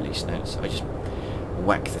read the release notes. I just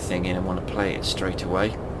whack the thing in and want to play it straight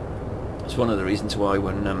away. It's one of the reasons why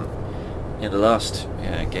when in the last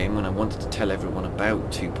game, when I wanted to tell everyone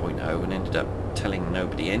about 2.0 and ended up telling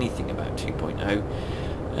nobody anything about 2.0,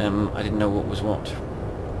 I didn't know what was what.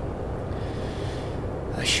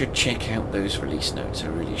 I should check out those release notes, I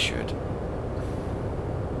really should.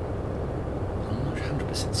 I'm not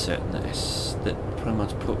 100% certain that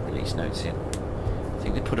ProMods put release notes in. I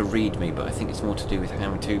think they put a readme, but I think it's more to do with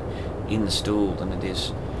how to install than it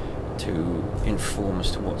is to inform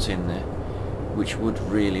as to what's in there, which would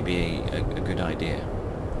really be a good idea.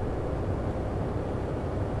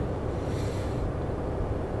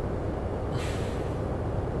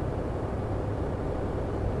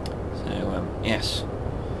 So, yes.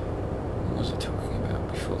 What was I talking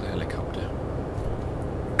about before the helicopter?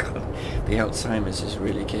 God, the Alzheimer's is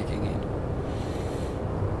really kicking in.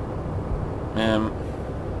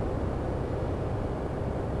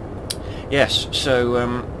 Yes,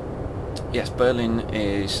 so, yes, Berlin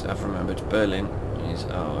is, I've remembered, Berlin is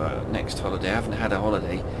our next holiday. I haven't had a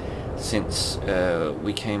holiday since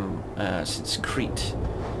we came, since Crete.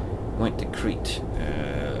 Went to Crete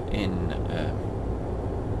in,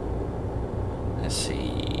 let's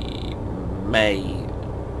see, May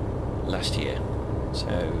last year. So,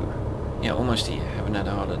 yeah, almost a year. Haven't had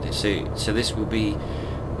a holiday. So this will be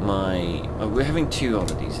my, we're having 2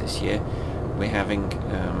 holidays this year. We're having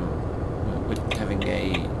a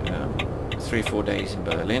 3 or 4 days in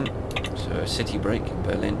Berlin, so a city break in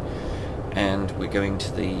Berlin, and we're going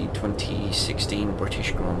to the 2016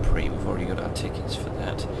 British Grand Prix. We've already got our tickets for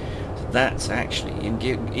that. So that's actually,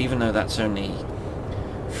 even though that's only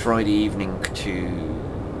Friday evening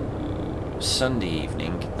to Sunday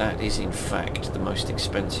evening, that is in fact the most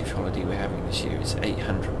expensive holiday we're having this year. It's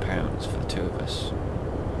 £800 for the 2 of us.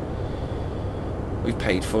 We've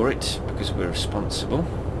paid for it because we're responsible.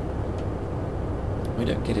 We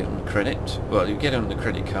don't get it on credit. Well, you get it on the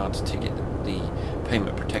credit card to get the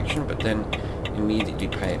payment protection, but then immediately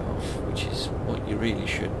pay it off, which is what you really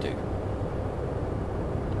should do.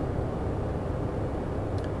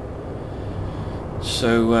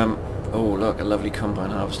 So, oh look, a lovely combine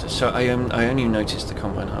harvester. So I only noticed the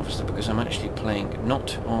combine harvester because I'm actually playing,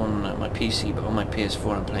 not on my PC, but on my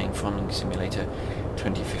PS4 I'm playing Farming Simulator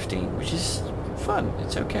 2015, which is fun.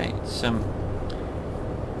 It's okay. It's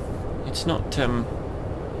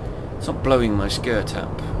not blowing my skirt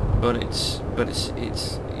up, but it's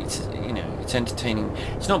you know, it's entertaining.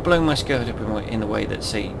 It's not blowing my skirt up in the way that,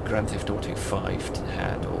 say, Grand Theft Auto 5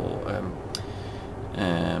 had, or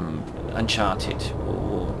Uncharted,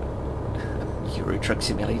 or Euro Truck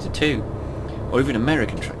Simulator 2, or even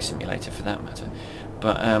American Truck Simulator for that matter.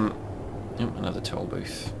 But another toll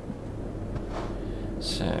booth.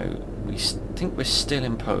 So we think we're still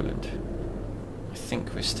in Poland. I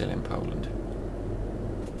think we're still in Poland.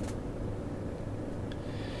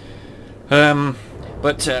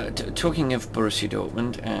 But talking of Borussia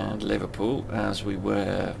Dortmund and Liverpool, as we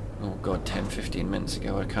were, oh god, 10-15 minutes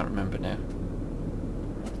ago, I can't remember now.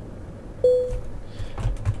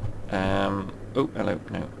 Oh, hello,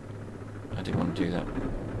 no, I didn't want to do that.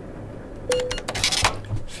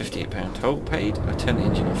 £58 toll paid. I turned the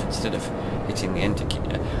engine off instead of hitting the enter key.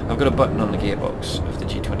 I've got a button on the gearbox of the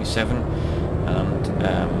G27, and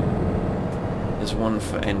there's one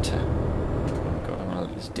for enter.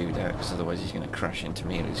 Let's do that, because otherwise he's going to crash into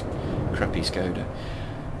me and his crappy Skoda.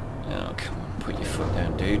 Oh, come on, put your foot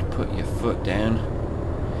down, dude. Put your foot down.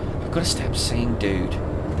 I've got to stop saying dude.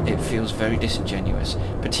 It feels very disingenuous,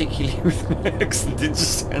 particularly with my accent. It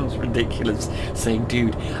just sounds ridiculous saying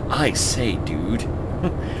dude. I say dude.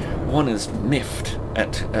 One is miffed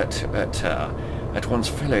at one's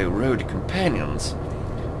fellow road companions.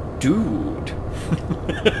 Dude.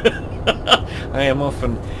 I am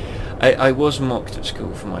often... I was mocked at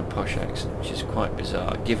school for my posh accent, which is quite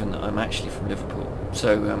bizarre, given that I'm actually from Liverpool.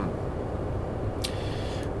 So,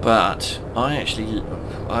 but I actually,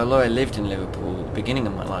 although I lived in Liverpool at the beginning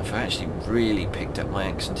of my life, I actually really picked up my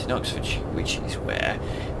accent in Oxfordshire, which is where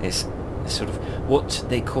there's sort of what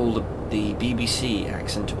they call the BBC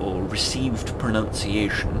accent, or received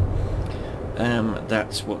pronunciation.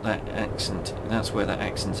 That's what that accent, that's where that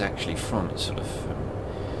accent's actually from. It's sort of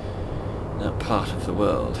that part of the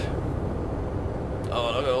world.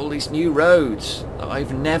 Oh, look at all these new roads that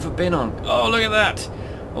I've never been on. Oh, look at that.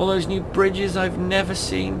 All those new bridges I've never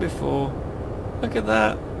seen before. Look at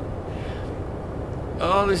that.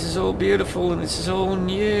 Oh, this is all beautiful and this is all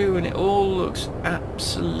new and it all looks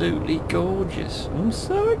absolutely gorgeous. I'm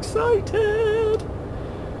so excited.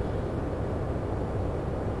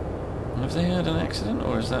 Have they had an accident,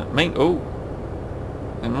 or is that oh,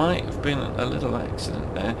 there might have been a little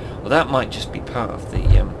accident there. Well, that might just be part of the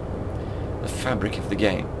fabric of the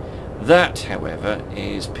game. That, however,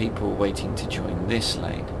 is people waiting to join this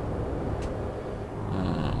lane.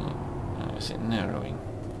 Is it narrowing?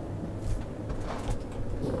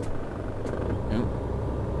 Oh.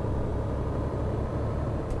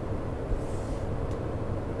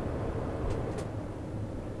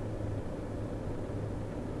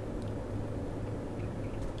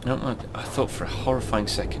 No, I thought for a horrifying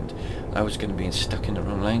second I was going to be stuck in the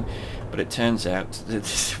wrong lane, but it turns out that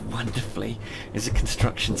this wonderfully is a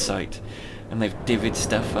construction site and they've divvied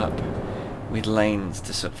stuff up with lanes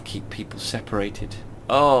to sort of keep people separated.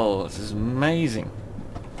 Oh, this is amazing.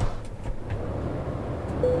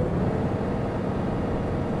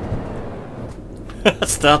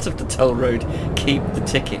 Start of the toll road, keep the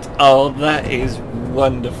ticket. Oh, that is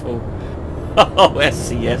wonderful. Oh,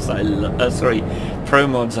 SCS, sorry,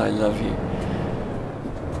 ProMods, I love you.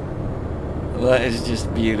 That is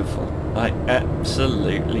just beautiful. I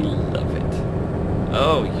absolutely love it.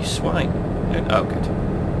 Oh, you swine. Oh, good.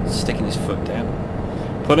 Sticking his foot down.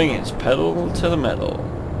 Putting his pedal to the metal.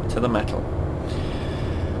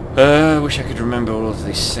 I wish I could remember all of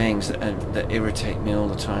these sayings that irritate me all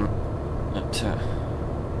the time. That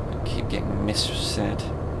keep getting missaid.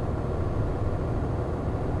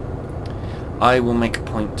 I will make a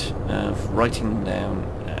point of writing them down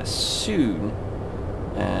as soon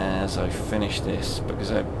as I finish this,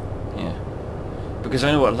 because I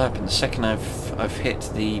know what will happen the second I've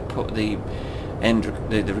hit the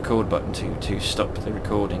record button to stop the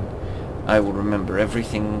recording. I will remember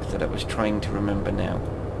everything that I was trying to remember now.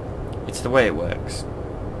 It's the way it works.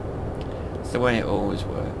 It's the way it always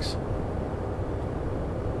works.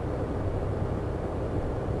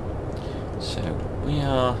 So we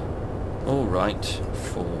are all right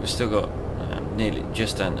for. We've still got nearly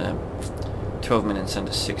just under 12 minutes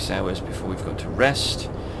under 6 hours before we've got to rest.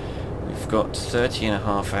 We've got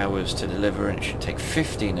 30.5 hours to deliver, and it should take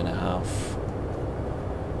 15.5.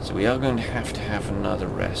 So we are going to have another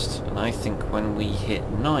rest, and I think when we hit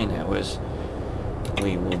 9 hours,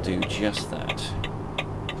 we will do just that.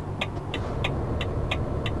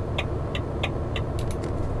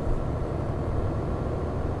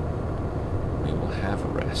 We will have a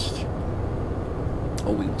rest.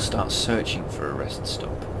 Or we will start searching for a rest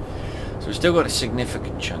stop. So we've still got a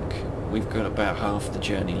significant chunk. We've got about half the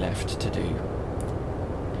journey left to do.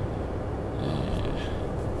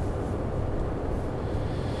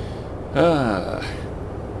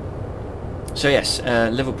 So yes,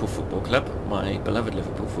 Liverpool Football Club, my beloved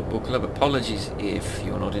Liverpool Football Club. Apologies if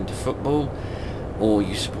you're not into football or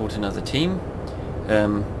you support another team.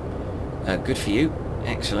 Good for you,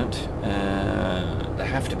 excellent. There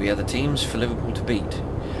have to be other teams for Liverpool to beat.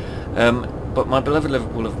 But my beloved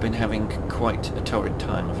Liverpool have been having quite a torrid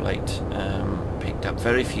time of late. Picked up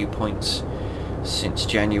very few points since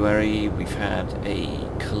January. We've had a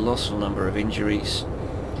colossal number of injuries.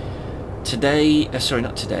 Today, sorry,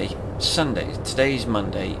 not today, Sunday. Today's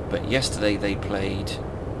Monday, but yesterday they played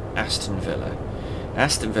Aston Villa.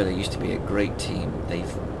 Aston Villa used to be a great team.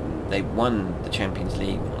 They won the Champions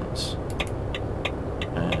League once.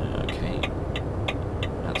 Okay,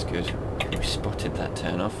 that's good. We spotted that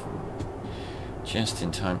turn off just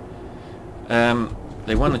in time.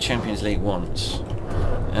 They won the Champions League once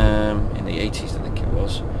in the 80s, I think it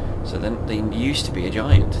was. So then they used to be a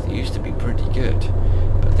giant. They used to be pretty good,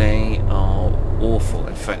 but they are awful.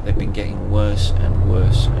 In fact, they've been getting worse and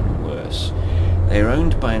worse and worse. They are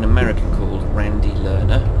owned by an American called Randy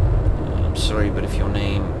Lerner. I'm sorry, but if your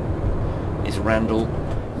name is Randall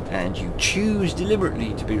and you choose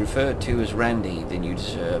deliberately to be referred to as Randy, then you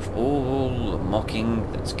deserve all the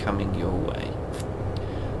mocking that's coming your way.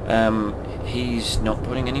 He's not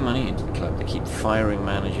putting any money into the club. They keep firing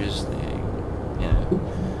managers.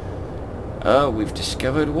 Oh, we've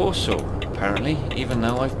discovered Warsaw, apparently, even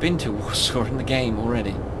though I've been to Warsaw in the game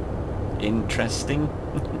already. Interesting.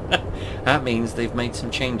 That means they've made some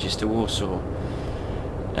changes to Warsaw.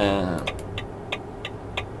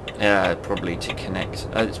 Probably to connect.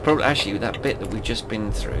 It's probably actually that bit that we've just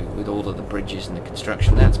been through with all of the bridges and the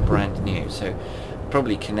construction. That's brand new, so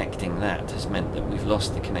probably connecting that has meant that we've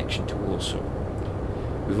lost the connection to Warsaw.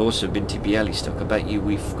 We've also been to Białystok. I bet you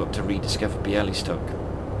we've got to rediscover Białystok.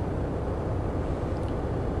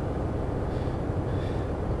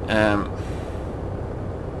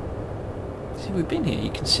 See, we've been here.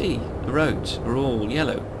 You can see the roads are all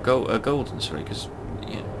yellow, golden. Sorry, because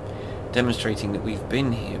demonstrating that we've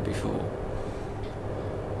been here before.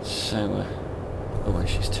 So, oh,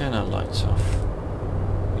 she's turned our lights off.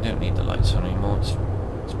 We don't need the lights on anymore. It's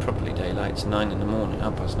probably daylight. It's 9 in the morning.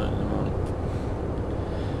 9:30 in the morning.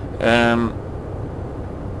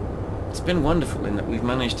 It's been wonderful in that we've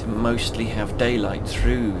managed to mostly have daylight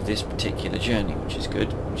through this particular journey, which is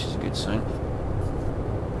good, which is a good sign.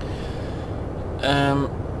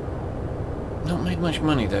 Not made much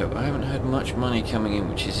money though. I haven't heard much money coming in,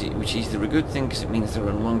 which is either a good thing because it means they're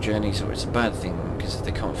on long journeys, or it's a bad thing because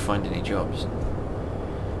they can't find any jobs,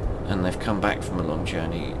 and they've come back from a long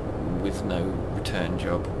journey with no return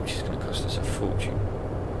job, which is going to cost us a fortune.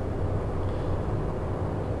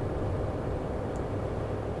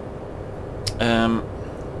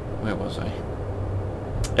 Where was I?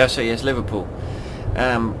 Oh, so yes, Liverpool.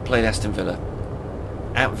 Played Aston Villa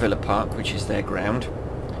at Villa Park, which is their ground,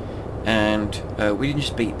 and we didn't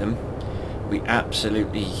just beat them, we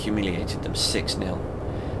absolutely humiliated them 6-0.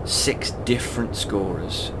 6 different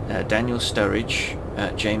scorers. Daniel Sturridge,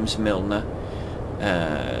 James Milner,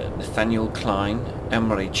 Nathaniel Klein,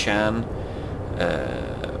 Emre Can,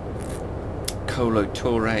 Kolo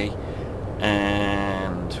Toure,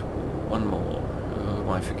 and one more. Who am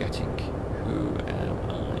I forgetting? Who am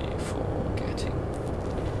I forgetting?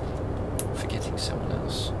 Forgetting someone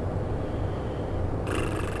else.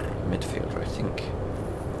 Midfielder, I think.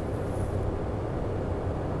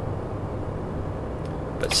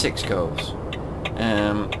 But 6 goals.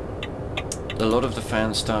 A lot of the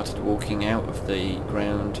fans started walking out of the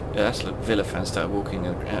ground. Villa fans started walking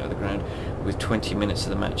out of the ground with 20 minutes of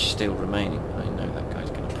the match still remaining. I know that guy's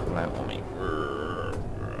going to pull out on me.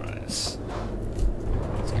 Let's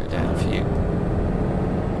go down for you.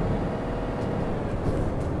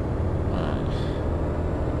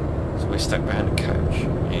 Right. So we're stuck behind a coach.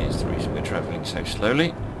 Here's the reason we're travelling so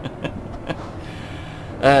slowly.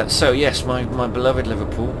 So yes, my beloved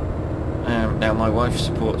Liverpool. Now my wife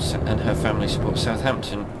supports and her family supports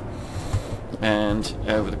Southampton, and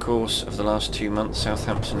over the course of the last 2 months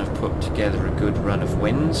Southampton have put together a good run of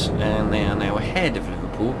wins, and they are now ahead of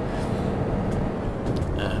Liverpool.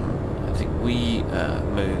 I think we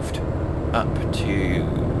moved up to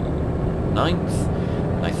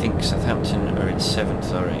 9th. I think Southampton are in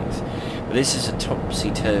 7th or 8th. But this is a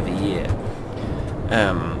topsy-turvy year.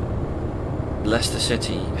 Leicester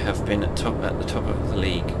City have been at the top of the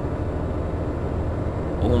league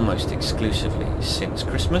almost exclusively since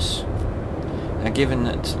Christmas. Now, given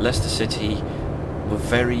that Leicester City were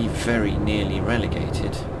very, very nearly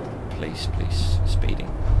relegated, please, speeding.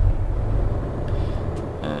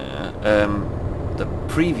 The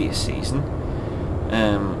previous season,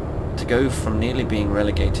 to go from nearly being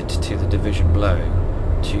relegated to the division below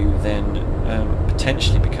to then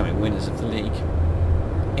potentially becoming winners of the league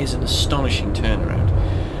is an astonishing turnaround.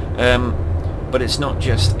 But it's not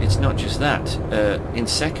just that. In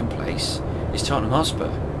 2nd place is Tottenham Hotspur.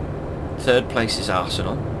 3rd place is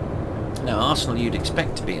Arsenal. Now Arsenal you'd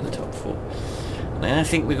expect to be in the top 4. And then I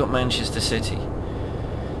think we've got Manchester City.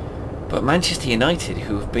 But Manchester United,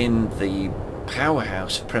 who have been the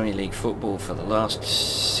powerhouse of Premier League football for the last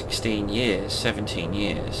 16 years, 17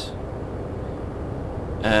 years.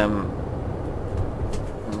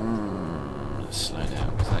 Let's slow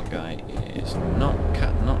down because that guy is not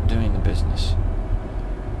doing the business.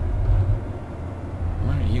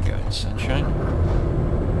 Where are you going, sunshine?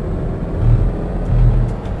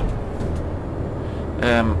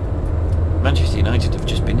 Manchester United have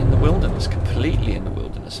just been in the wilderness, completely in the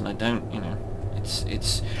wilderness, and I don't,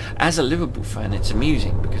 it's as a Liverpool fan, it's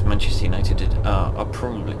amusing because Manchester United are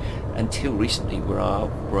probably, until recently, were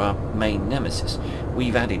our main nemesis.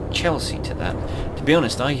 We've added Chelsea to that. To be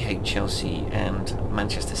honest, I hate Chelsea and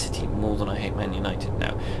Manchester City more than I hate Man United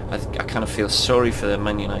now. I kind of feel sorry for the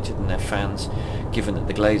Man United and their fans, given that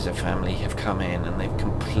the Glazer family have come in and they've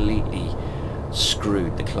completely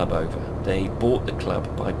screwed the club over. They bought the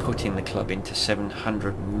club by putting the club into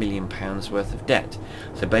 £700 million worth of debt.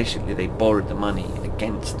 So basically they borrowed the money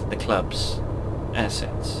against the club's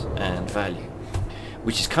assets and value,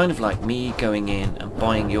 which is kind of like me going in and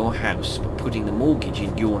buying your house but putting the mortgage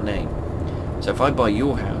in your name. So if I buy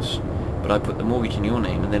your house but I put the mortgage in your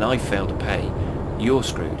name and then I fail to pay, you're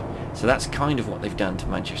screwed. So that's kind of what they've done to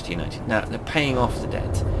Manchester United. Now they're paying off the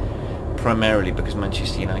debt primarily because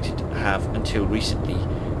Manchester United have until recently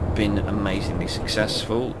been amazingly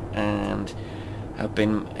successful and have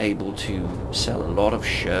been able to sell a lot of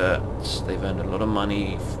shirts. They've earned a lot of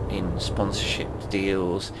money in sponsorship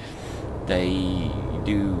deals. They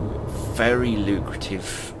do very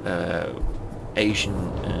lucrative Asian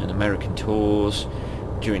and American tours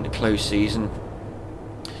during the close season,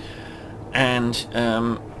 and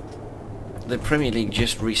the Premier League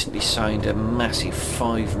just recently signed a massive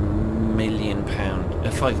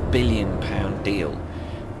 £5 billion deal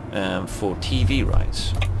for TV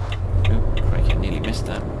rights. Oh, crikey, I nearly missed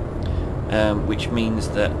that. Which means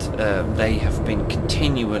that they have been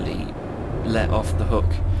continually let off the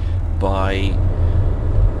hook by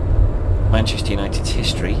Manchester United's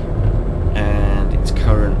history and its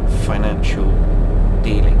current financial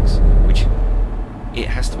dealings, which, it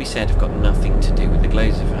has to be said, have got nothing to do with the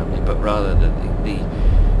Glazer family, but rather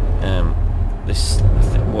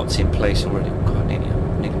what's in place already. Oh, God, I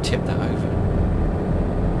nearly tipped that over.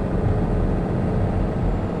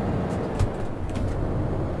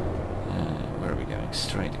 Where are we going?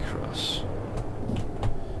 Straight across.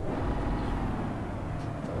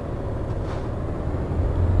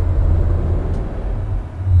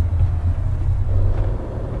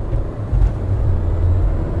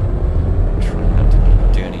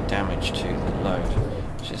 To the load,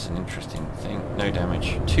 which is an interesting thing. No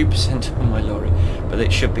damage, 2% on my lorry, but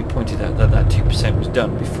it should be pointed out that that 2% was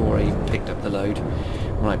done before I even picked up the load.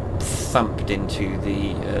 When I thumped into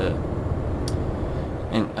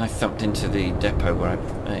the depot where I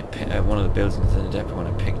one of the buildings in the depot when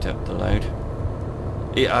I picked up the load.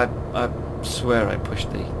 I swear I pushed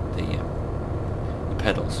the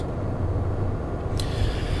pedals.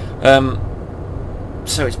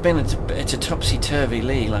 So it's a topsy-turvy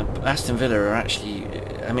league. Like, Aston Villa are actually,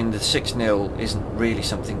 I mean, the 6-0 isn't really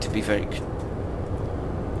something to be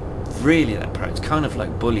really that proud. It's kind of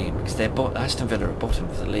like bullying, because Aston Villa are bottom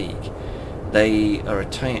of the league. They are a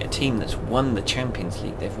team that's won the Champions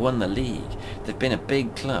League. They've won the league. They've been a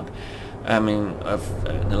big club. I mean,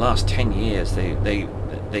 in the last 10 years, they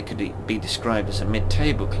could be described as a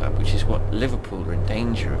mid-table club, which is what Liverpool are in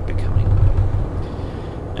danger of becoming.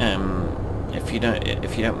 If you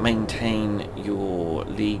don't maintain your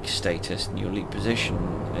league status and your league position,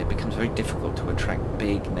 it becomes very difficult to attract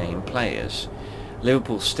big name players.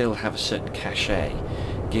 Liverpool still have a certain cachet,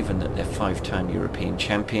 given that they're 5-time European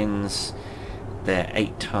champions, they're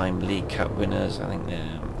 8-time League Cup winners, I think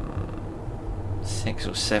they're 6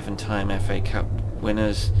 or 7-time FA Cup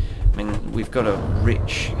winners. I mean, we've got a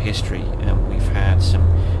rich history, and we've had some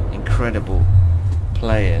incredible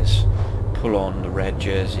players pull on the red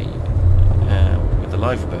jersey with the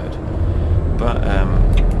Livebird, but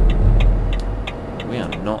we are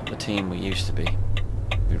not the team we used to be.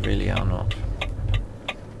 We really are not.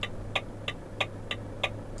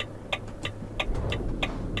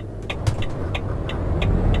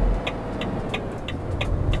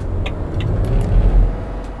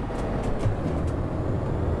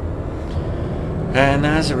 And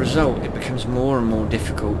as a result, it becomes more and more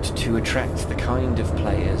difficult to attract the kind of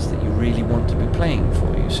players that you really want to be playing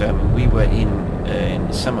for you. So we were in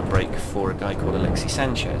summer break for a guy called Alexis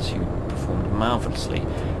Sanchez, who performed marvellously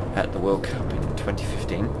at the World Cup in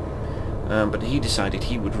 2015. But he decided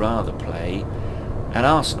he would rather play at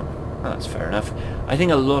Arsenal. Well, that's fair enough. I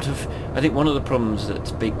think one of the problems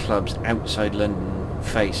that big clubs outside London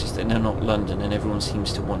face is that they're not London, and everyone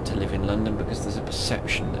seems to want to live in London because there's a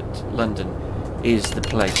perception that London is the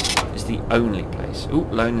place, is the only place. Ooh,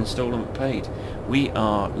 loan installment paid. We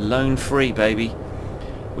are loan free, baby.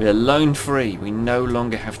 We are loan free. We no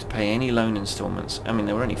longer have to pay any loan installments. I mean,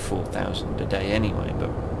 they were only 4,000 a day anyway, but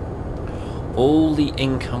all the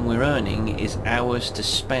income we're earning is ours to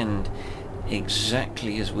spend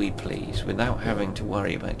exactly as we please, without having to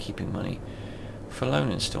worry about keeping money for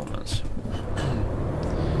loan installments.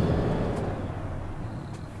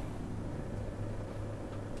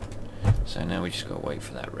 So now we just got to wait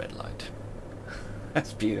for that red light.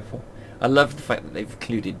 That's beautiful. I love the fact that they've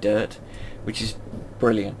included dirt, which is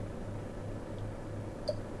brilliant.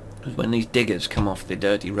 Because when these diggers come off the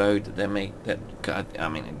dirty road that I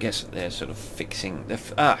guess they're sort of fixing.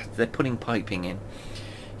 They're putting piping in.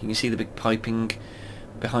 You can see the big piping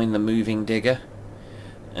behind the moving digger.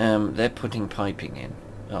 They're putting piping in.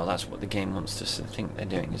 Oh, that's what the game wants us to think they're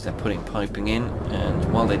doing, is they're putting piping in,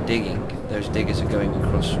 and while they're digging, those diggers are going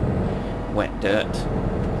across wet dirt.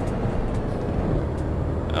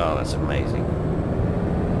 Oh, that's amazing.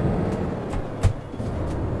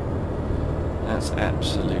 That's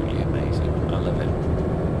absolutely amazing. I love it.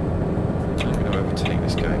 I'm going to overtake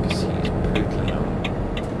this guy because he's poodling on.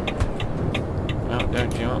 Oh,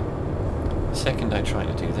 don't you know what? The second I try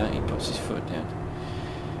to do that, he puts his foot down.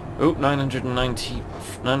 Oh,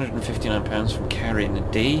 £959 from carrying a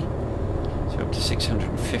D. So up to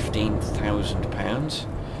 £615,000.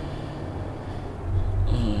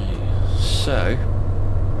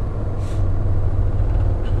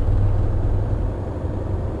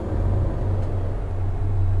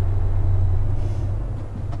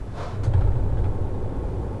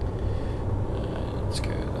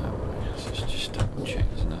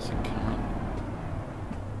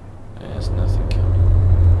 There's nothing coming.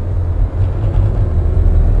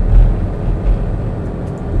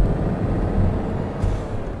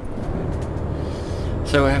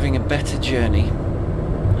 So we're having a better journey.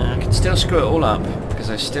 I can still screw it all up because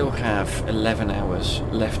I still have 11 hours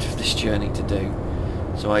left of this journey to do.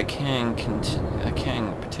 So I can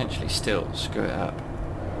potentially still screw it up.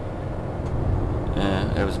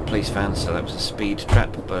 There was a police van, so that was a speed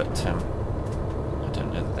trap, but I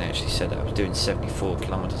don't know that they actually said that I was doing 74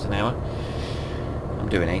 kilometers an hour. I'm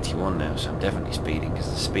doing 81 now, so I'm definitely speeding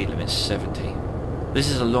because the speed limit is 70. This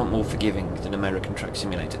is a lot more forgiving than American Truck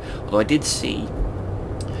Simulator. Although I did see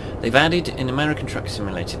they've added in American Truck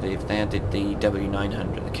Simulator, they added the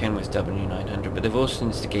W900, the Kenworth W900, but they've also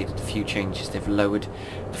instigated a few changes. They've lowered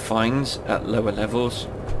the fines at lower levels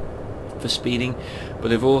for speeding, but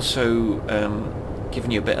they've also given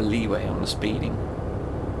you a bit of leeway on the speeding.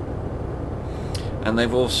 And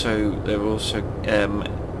they've also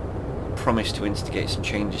promised to instigate some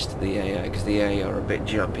changes to the AI, because the AI are a bit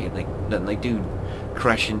jumpy and they do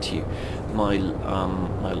crash into you.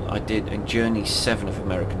 I did in Journey 7 of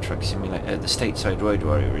American Truck Simulator, the Stateside Road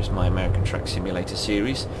Warrior is my American Truck Simulator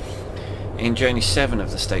series. In Journey 7 of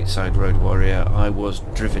the Stateside Road Warrior, I was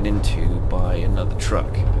driven into by another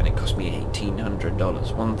truck, and it cost me $1,800,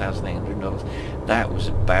 $1,800. That was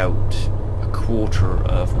about a quarter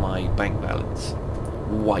of my bank balance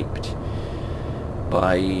wiped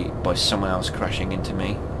by someone else crashing into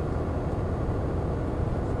me.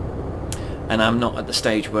 And I'm not at the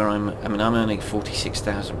stage where I'm earning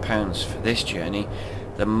 £46,000 for this journey.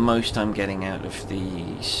 The most I'm getting out of the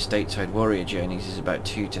Stateside Warrior journeys is about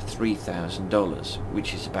 $2,000 to $3,000,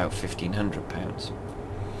 which is about £1,500.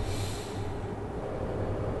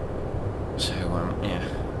 So yeah.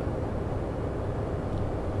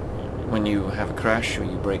 When you have a crash or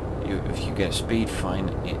if you get a speed fine,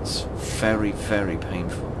 it's very, very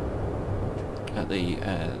painful at the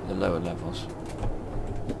lower levels.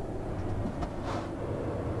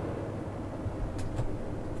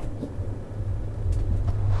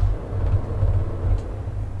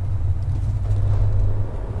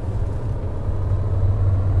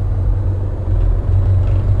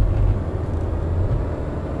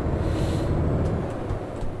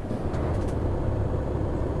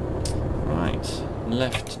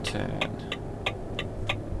 Left turn.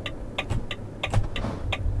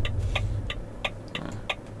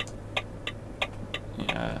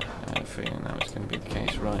 Yeah, I had a feeling that was going to be the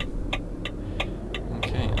case, right.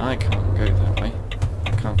 Okay, I can't go that way.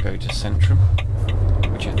 I can't go to Centrum,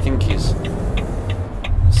 which I think is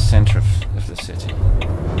the centre of the city.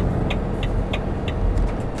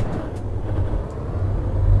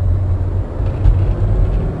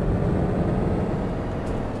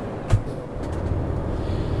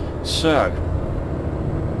 So,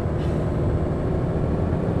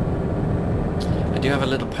 I do have a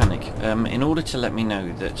little panic. In order to let me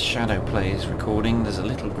know that Shadow Play is recording, there's a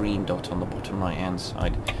little green dot on the bottom right hand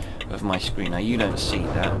side of my screen. Now you don't see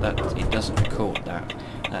that it doesn't record that.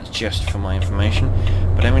 That's just for my information.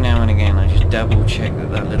 But every now and again I just double check that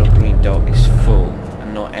that little green dot is full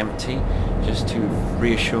and not empty, just to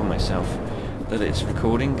reassure myself that it's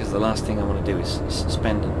recording, because the last thing I want to do is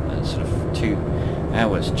spend sort of 2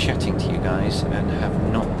 hours chatting to you guys and have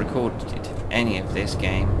not recorded any of this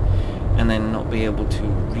game and then not be able to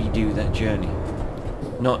redo that journey.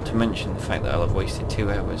 Not to mention the fact that I'll have wasted 2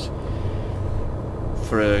 hours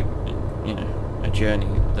for a journey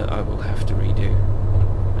that I will have to redo,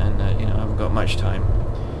 and I haven't got much time.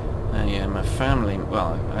 I am a family,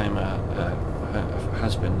 well, I'm a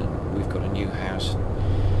husband, and we've got a new house.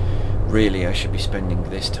 Really, I should be spending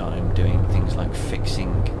this time doing things like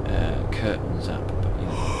fixing curtains up, but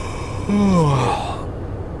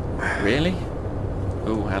Really?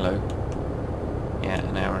 Oh, hello. Yeah,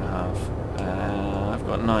 an hour and a half. I've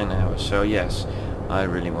got 9 hours, so yes, I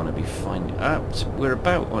really want to be finding... we're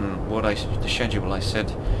about on the schedule I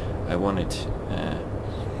said I wanted.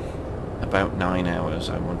 About 9 hours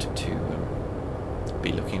I wanted to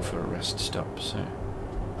be looking for a rest stop, so...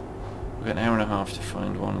 We've got an hour and a half to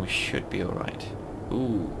find one. We should be alright.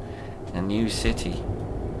 Ooh, a new city.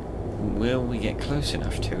 Will we get close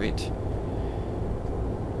enough to it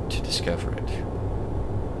to discover it?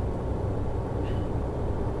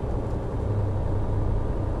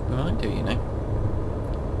 We might do, you know.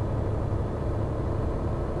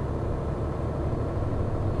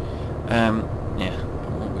 Yeah,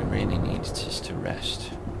 but what we really need is just to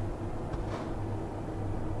rest.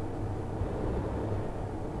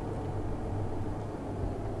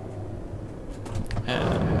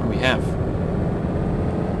 We have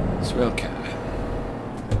Skylake.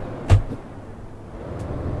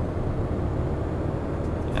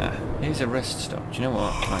 Here's a rest stop. Do you know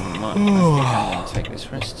what? I think I'm going to take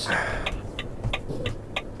this rest stop.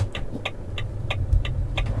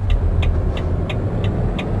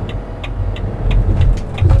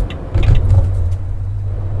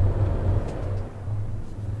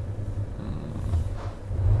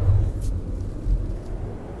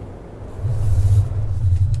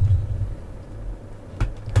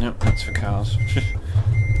 Nope, that's for cars.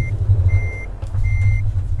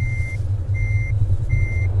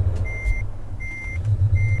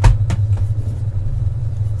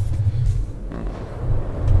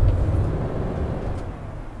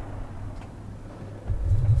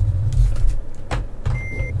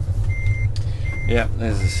 Yep,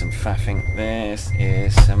 there's some faffing. This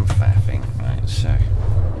is some faffing. Right, so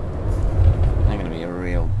I'm going to be a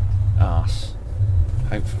real arse,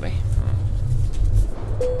 hopefully.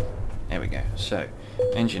 There we go. So,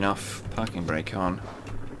 engine off, parking brake on.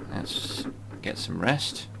 Let's get some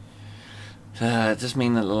rest. It does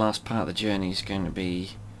mean that the last part of the journey is going to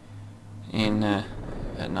be in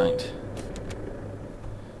at night.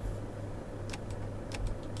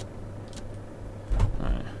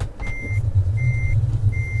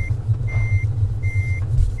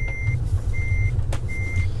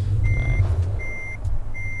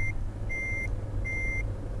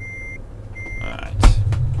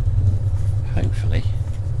 Hopefully.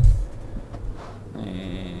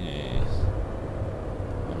 Yes.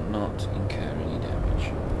 Will not incur any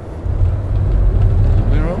damage.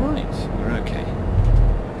 We're alright. We're okay.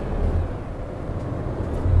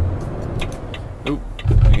 Oh,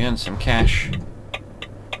 we earned some cash.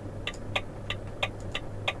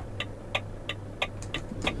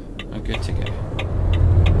 We're good to go.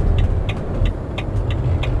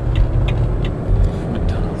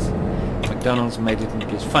 McDonald's made it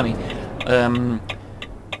look funny.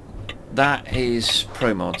 That is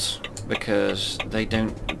ProMods because they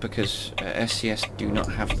don't, because SCS do not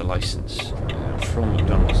have the license from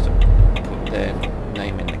McDonald's to put their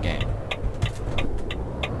name in the game.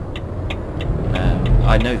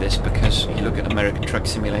 I know this because you look at American Truck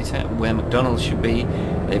Simulator, where McDonald's should be,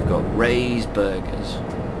 they've got Ray's Burgers.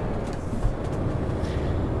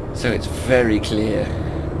 So it's very clear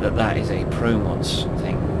that that is a ProMods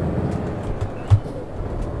thing.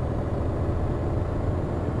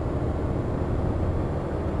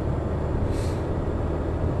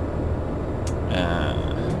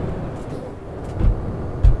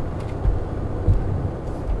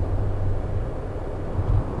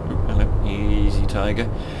 Tiger.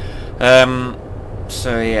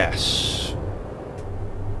 So yes,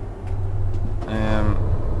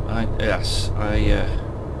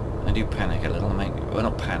 I do panic a little, mate. Well,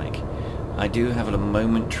 not panic. I do have a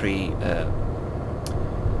momentary.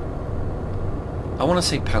 I want to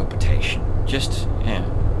say palpitation. Just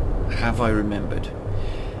have I remembered?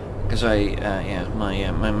 Because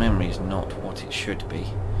my memory is not what it should be.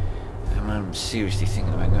 I'm seriously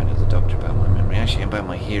thinking about going to the doctor about my memory. Actually, about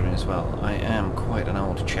my hearing as well. I am quite an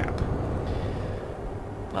old chap.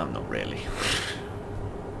 I'm not really.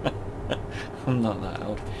 I'm not that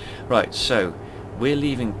old. Right, so we're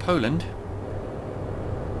leaving Poland.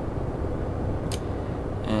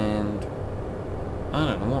 And I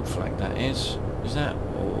don't know what flag that is. Is that...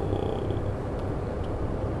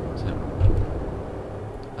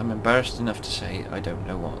 I'm embarrassed enough to say I don't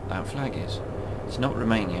know what that flag is. It's not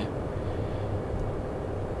Romania.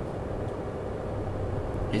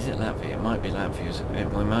 Is it Latvia? It might be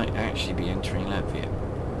Latvia. We might actually be entering Latvia.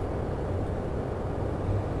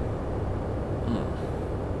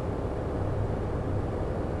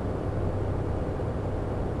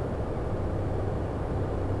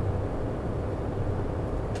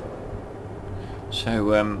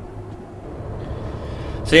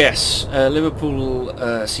 So yes, Liverpool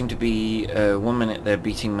seem to be 1 minute they're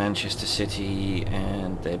beating Manchester City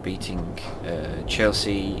and they're beating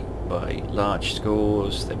Chelsea by large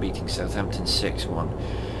scores. They're beating Southampton 6-1,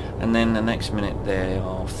 and then the next minute they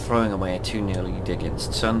are throwing away a 2-0 lead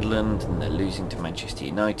against Sunderland, and they're losing to Manchester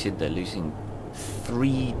United. They're losing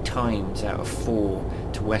 3 times out of 4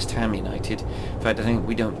 to West Ham United. In fact, I think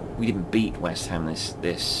we didn't beat West Ham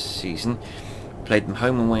this season. Played them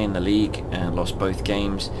home and away in the league and lost both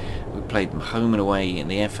games. We played them home and away in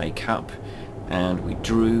the FA Cup, and we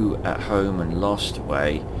drew at home and lost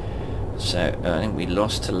away. So I think we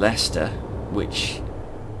lost to Leicester, which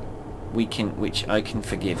I can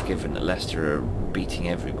forgive, given that Leicester are beating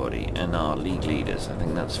everybody and are league leaders. I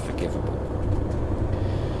think that's forgivable.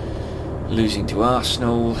 Losing to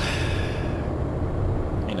Arsenal,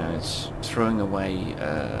 it's throwing away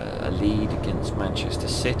a lead against Manchester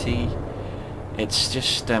City. It's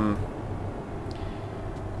just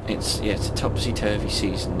yeah, it's a topsy-turvy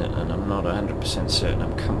season, and I'm not 100% certain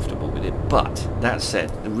I'm comfortable with it. But that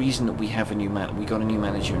said, the reason that we have we got a new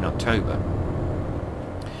manager in October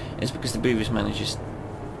is because the previous manager just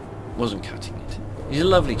wasn't cutting it. He's a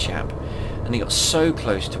lovely chap, and he got so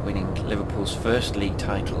close to winning Liverpool's first league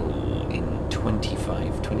title in 26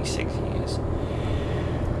 years.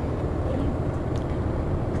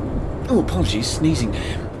 Oh, apologies, sneezing.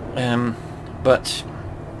 But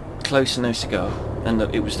close and no cigar. And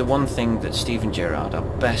it was the one thing that Steven Gerrard, the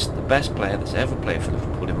best player that's ever played for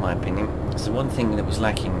Liverpool, in my opinion, it's the one thing that was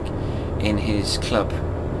lacking in his club.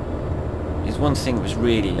 Is one thing that was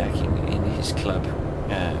really lacking in his club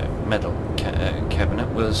medal cabinet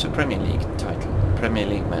was a Premier League title, Premier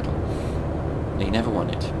League medal. He never won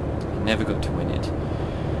it. He never got to win it.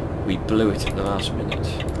 We blew it at the last minute.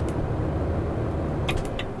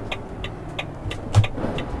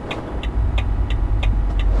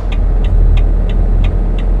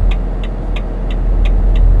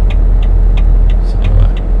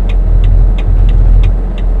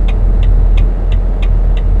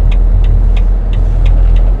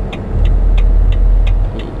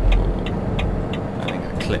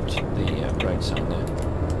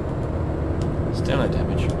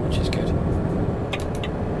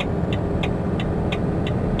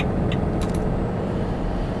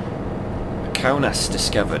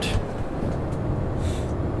 Discovered.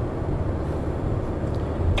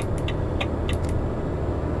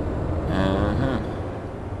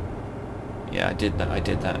 Yeah, I did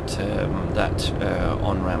that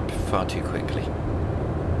on ramp far too quickly.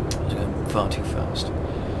 I was going far too fast.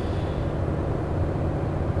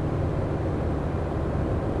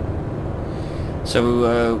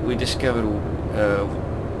 So we discovered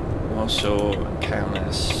Warsaw,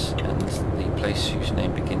 Kaunas, and the place whose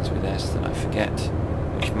name begins with S that I forget,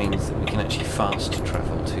 which means that we can actually fast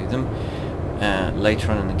travel to them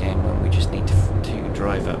later on in the game, when we just need to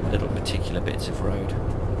drive up little particular bits of road,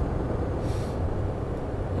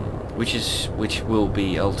 which will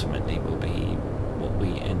be ultimately what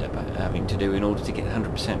we end up having to do in order to get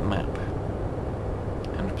 100% map,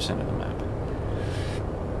 100% of the map.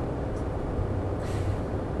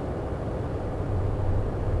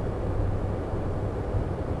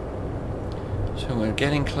 So we're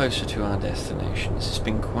getting closer to our destination. This has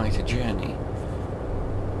been quite a journey.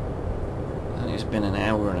 And it's been an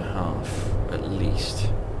hour and a half, at least.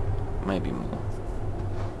 Maybe more.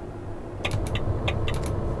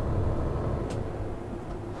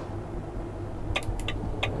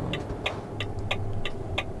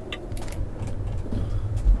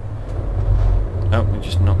 Oh, we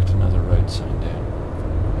just knocked another road sign down.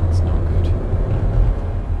 That's not good.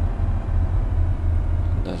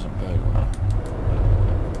 It doesn't bode well.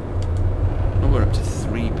 We're up to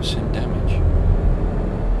 3% damage.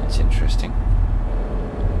 That's interesting.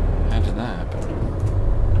 How did that happen?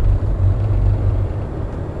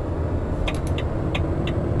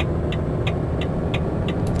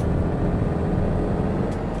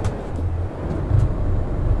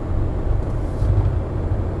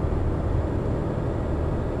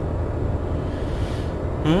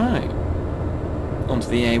 Alright. Onto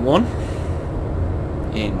the A1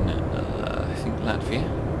 in, I think, Latvia.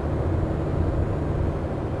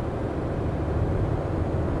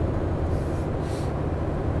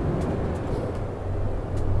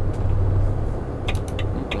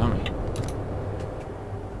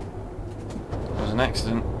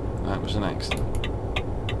 Accident. That was an accident.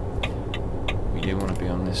 We do want to be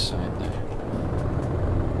on this side though.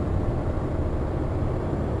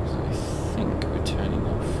 So I think we're turning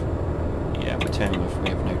off. Yeah, we're turning off. We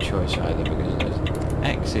have no choice either, because those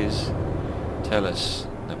X's tell us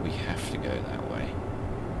that we have to go that way.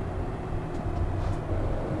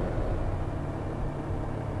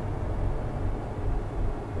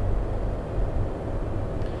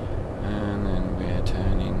 And then we're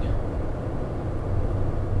turning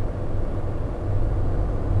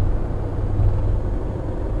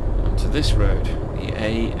this road, the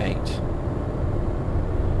A8,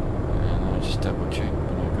 and I'll just double check,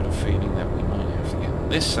 but I've got a feeling that we might have to get on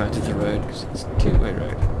this side of the road because it's a two-way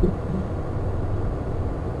road.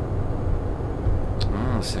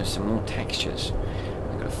 So there's some more textures.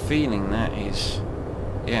 I've got a feeling that is,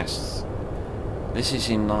 yes, this is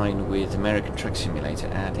in line with American Truck Simulator,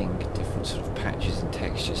 adding different sort of patches and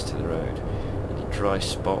textures to the road, little dry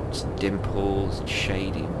spots and dimples and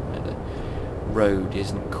shading where the road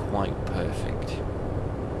isn't quite perfect,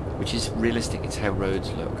 which is realistic. It's how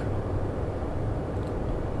roads look.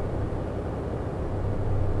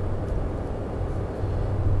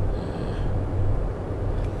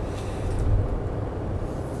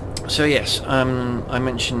 So yes, I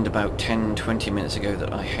mentioned about 10-20 minutes ago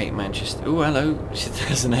that I hate Manchester. Oh, hello!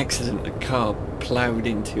 There's an accident. A car ploughed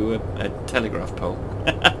into a telegraph pole.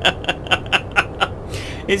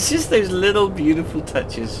 It's just those little beautiful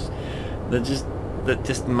touches that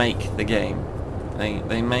just make the game.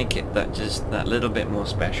 They make it that little bit more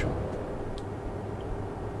special.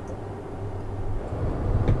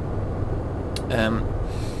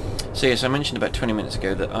 So yes, I mentioned about 20 minutes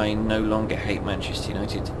ago that I no longer hate Manchester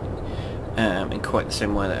United in quite the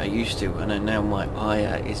same way that I used to, and now my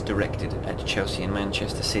ire is directed at Chelsea and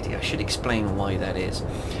Manchester City. I should explain why that is.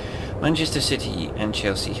 Manchester City and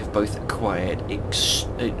Chelsea have both acquired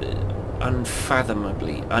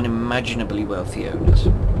unfathomably, unimaginably wealthy owners.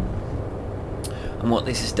 And what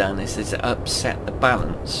this has done is it's upset the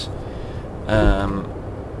balance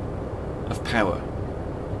of power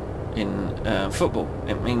in football.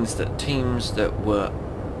 It means that teams that were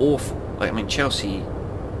awful, like, I mean, Chelsea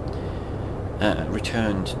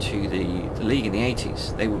returned to the league in the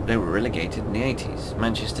 80s. They were relegated in the 80s.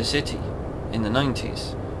 Manchester City in the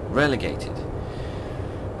 90s, relegated.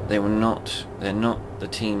 They're not the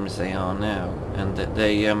teams they are now, and that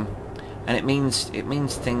they and it means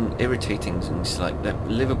irritating things like that.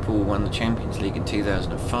 Liverpool won the Champions League in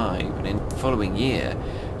 2005, and in the following year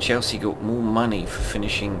Chelsea got more money for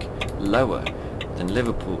finishing lower than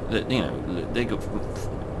Liverpool. You know, they got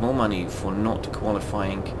more money for not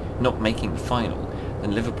qualifying, not making the final,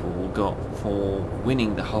 than Liverpool got for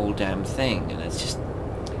winning the whole damn thing. And it's just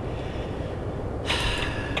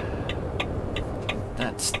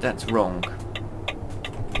that's wrong.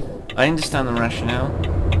 I understand the rationale,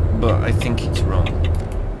 but I think it's wrong.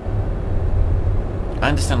 I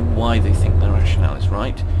understand why they think the rationale is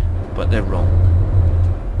right, but they're wrong.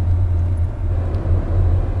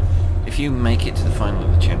 If you make it to the final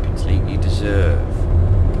of the Champions League, you deserve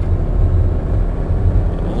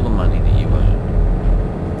all the money that you earn.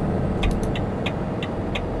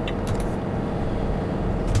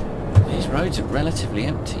 These roads are relatively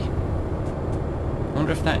empty. I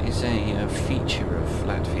wonder if that is a feature of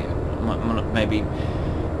Latvia. Maybe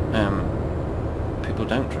people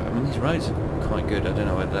don't drive. I mean, these roads are quite good. I don't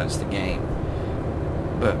know whether that's the game,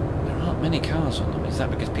 but there aren't many cars on them. Is that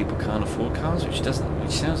because people can't afford cars? Which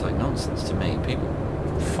sounds like nonsense to me. People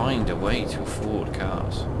find a way to afford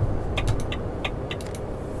cars.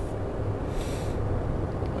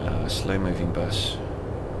 A slow-moving bus.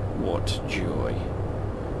 What joy!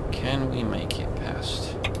 Can we make it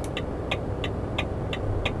past?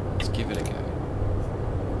 Let's give it a go.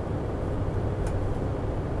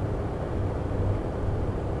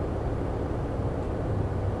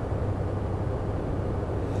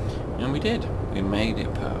 And we did. We made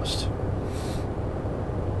it past.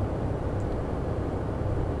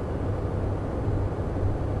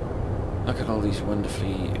 Look at all these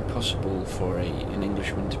wonderfully impossible for an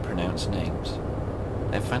Englishman to pronounce names.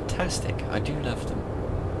 They're fantastic. I do love them.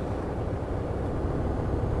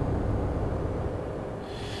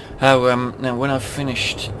 Now when I've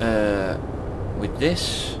finished with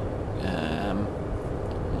this, what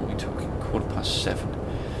are we talking, 7:15,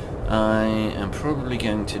 I am probably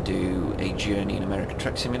going to do a journey in American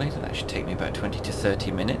Truck Simulator. That should take me about 20 to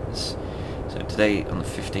 30 minutes. So today on the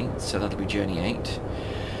 15th, so that'll be journey 8.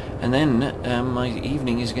 And then my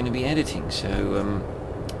evening is going to be editing, so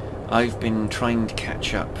I've been trying to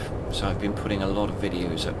catch up. So I've been putting a lot of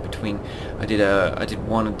videos up between. I did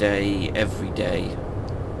one a day every day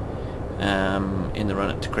in the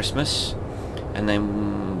run up to Christmas, and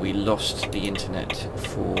then we lost the internet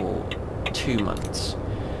for 2 months.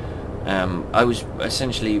 I was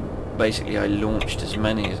basically I launched as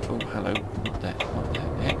many as, oh hello, what the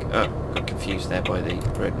heck, oh, got confused there by the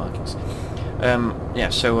road markings. Yeah,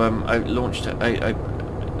 so I launched, I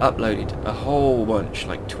uploaded a whole bunch,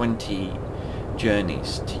 like 20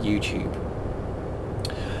 journeys to YouTube,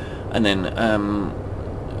 and then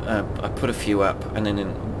I put a few up, and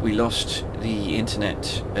then we lost the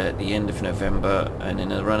internet at the end of November, and in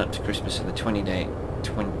the run up to Christmas, on the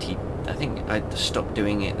I think I stopped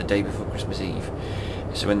doing it the day before Christmas Eve.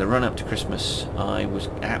 So in the run up to Christmas, I was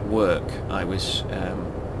at work. I was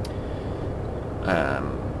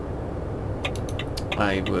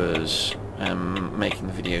making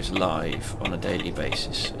the videos live on a daily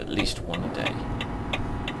basis, at least one a day.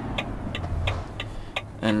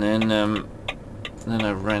 And then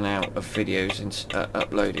I ran out of videos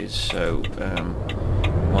uploaded. So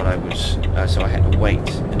so I had to wait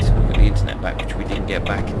until we got the internet back, which we didn't get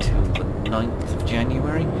back until the 9th of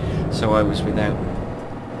January. So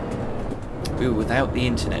we were without the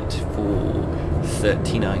internet for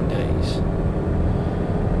 39 days,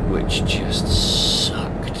 which just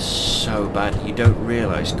sucked so so bad. You don't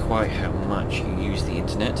realise quite how much you use the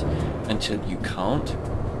internet until you can't.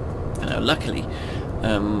 Luckily,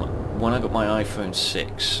 when I got my iPhone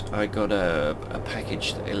 6, I got a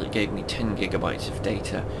package that gave me 10 gigabytes of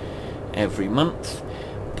data every month,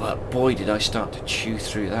 but boy did I start to chew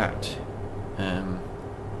through that.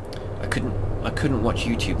 I couldn't watch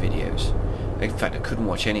YouTube videos. In fact, I couldn't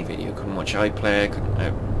watch any video. Couldn't watch iPlayer.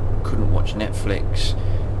 Couldn't watch Netflix.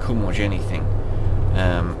 Couldn't watch anything.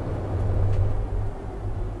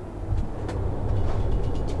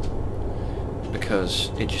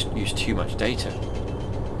 Because it just used too much data.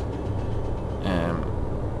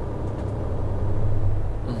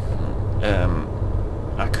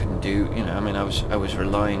 I couldn't do, you know, I mean, I was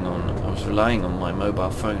relying on my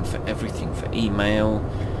mobile phone for everything, for email,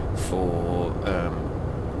 for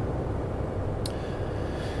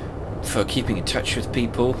keeping in touch with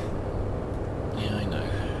people. Yeah, I know.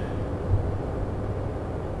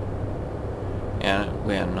 Yeah,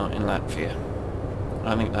 we are not in Latvia.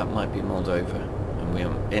 I think that might be Moldova. And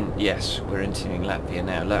we're entering Latvia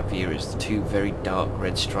now. Latvia is the two very dark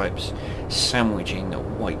red stripes sandwiching a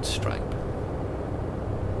white stripe.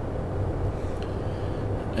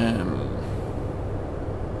 We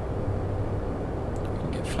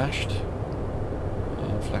can get flashed.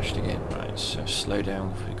 And flashed again. Right, so slow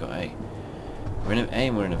down. We've got A. We're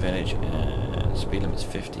in a village, and speed limit's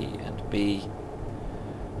 50, and B,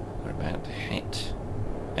 we're about to hit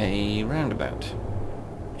a roundabout,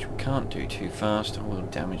 which we can't do too fast or we'll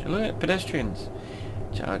damage. Look at pedestrians.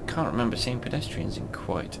 I can't remember seeing pedestrians in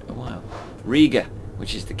quite a while. Riga,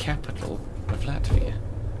 which is the capital of Latvia.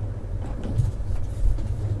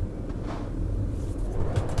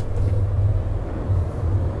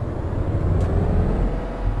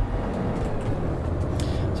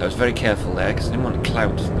 I was very careful there because I didn't want to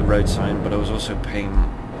clout the road sign, but I was also paying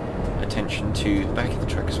attention to the back of the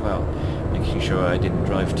truck as well, making sure I didn't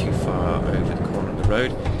drive too far over the corner of the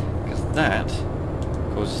road, because that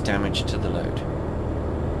causes damage to the load.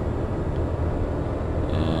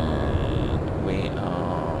 And we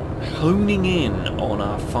are honing in on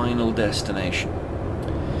our final destination.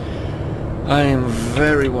 I am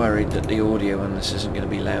very worried that the audio on this isn't going to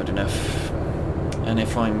be loud enough. And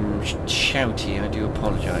if I'm shouty, I do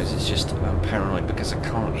apologise. It's just I'm paranoid because I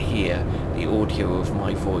can't hear the audio of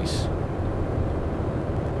my voice.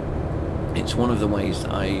 It's one of the ways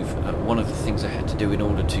that one of the things I had to do in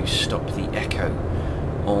order to stop the echo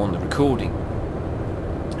on the recording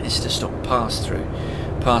is to stop pass-through.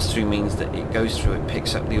 Pass-through means that it goes through, it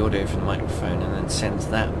picks up the audio from the microphone and then sends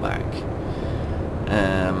that back.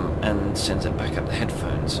 And sends it back up the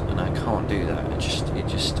headphones, and I can't do that.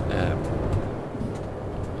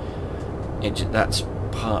 That's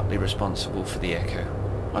partly responsible for the echo.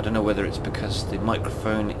 I don't know whether it's because the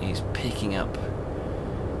microphone is picking up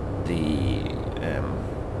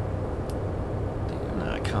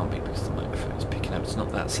no, it can't be because the microphone is picking up. It's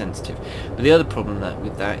not that sensitive. But the other problem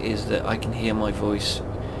with that is that I can hear my voice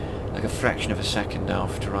like a fraction of a second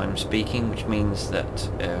after I'm speaking, which means that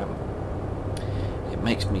it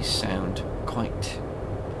makes me sound quite.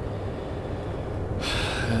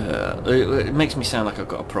 It makes me sound like I've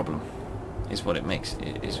got a problem. Is what it makes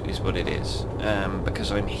is what it is,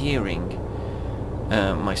 because I'm hearing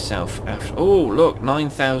myself after. Oh look,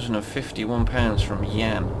 £9,051 from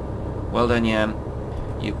Jan. Well done, Jan.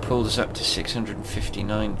 You pulled us up to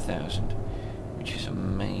 659,000, which is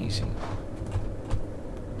amazing.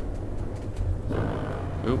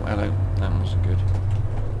 Oh, hello. That wasn't good.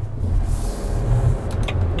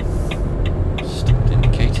 Stopped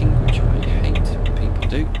indicating, which I hate when people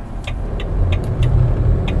do.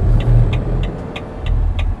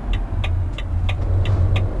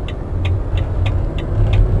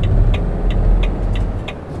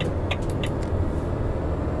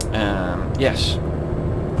 Yes.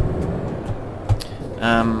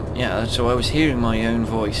 Yeah, so I was hearing my own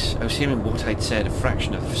voice. I was hearing what I'd said a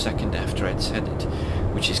fraction of a second after I'd said it,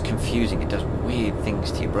 which is confusing. It does weird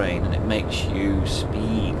things to your brain, and it makes you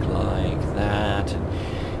speak like that, and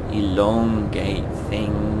elongate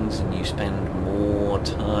things, and you spend more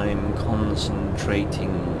time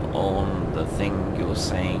concentrating on the thing you're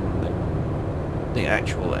saying, the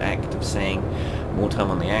actual act of saying, more time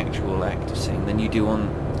on the actual act of saying than you do on.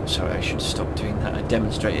 Sorry, I should stop doing that. I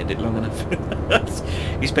demonstrated it long enough.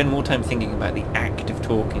 You spend more time thinking about the act of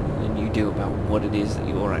talking than you do about what it is that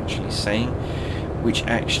you're actually saying, which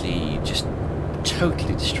actually just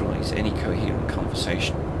totally destroys any coherent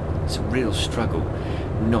conversation. It's a real struggle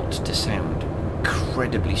not to sound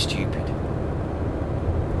incredibly stupid.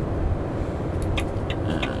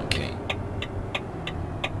 Okay.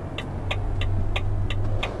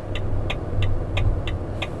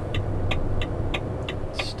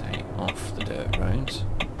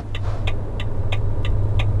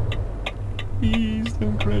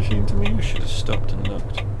 coming to me? I should have stopped and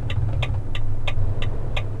looked.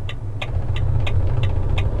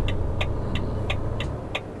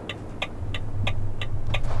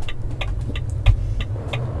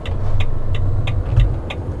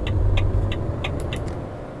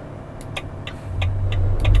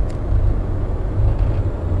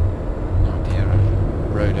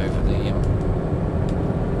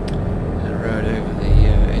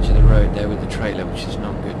 Which is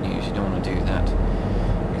not good news. You don't want to do that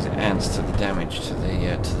because it adds to the damage to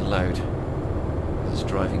the load. It's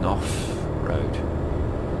driving off road.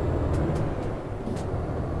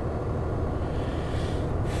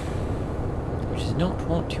 Which is not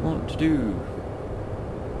what you want to do.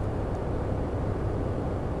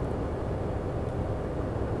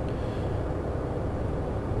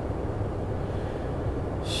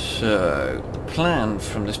 So the plan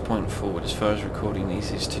from this point forward, as far as recording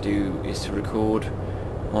these, is to record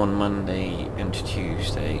on Monday and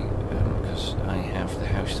Tuesday, because I have the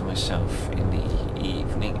house to myself in the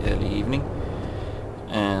evening, early evening,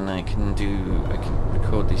 and I can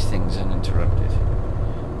record these things uninterrupted,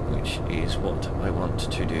 which is what I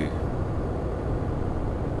want to do,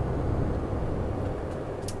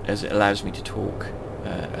 as it allows me to talk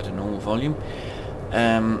at a normal volume.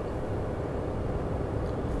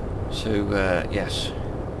 Yes.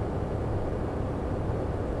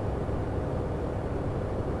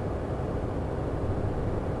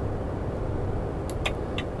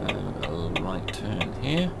 A right turn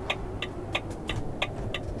here.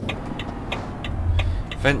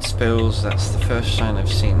 Ventspils, that's the first sign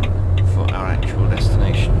I've seen for our actual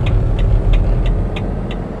destination.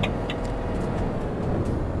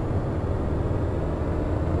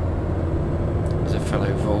 There's a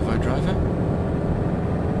fellow Volvo driver.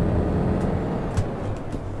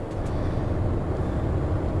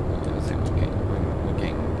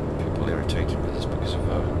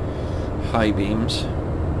 High beams.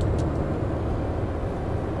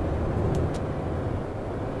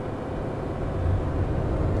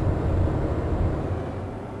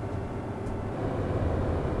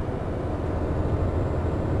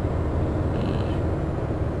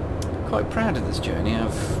 Quite proud of this journey.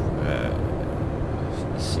 I've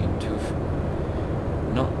seemed to have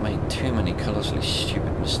not made too many colossally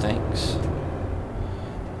stupid mistakes.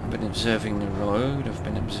 I've been observing the road, I've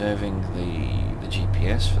been observing the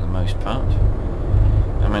GPS for the most part.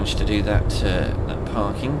 I managed to do that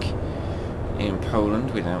parking in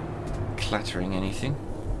Poland without clattering anything.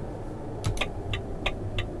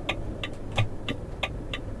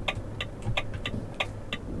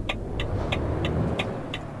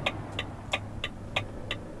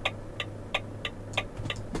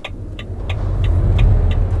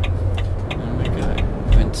 There we go.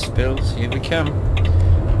 Ventspils, here we come.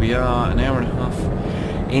 We are an hour and a half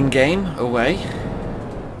in-game away.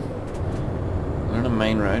 We're on a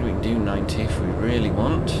main road. We can do 90 if we really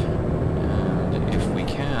want, and if we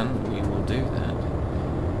can, we will do that.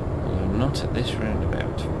 Although not at this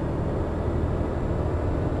roundabout.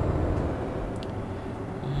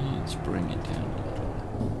 Let's bring it down a little.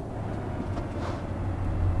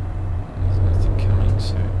 There's nothing coming,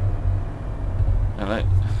 so I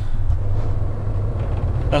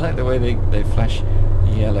like the way they flash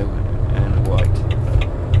yellow and white,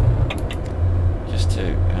 just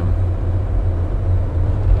to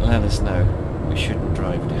let us know we shouldn't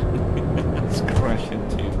drive down. Let's crash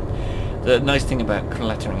into. The nice thing about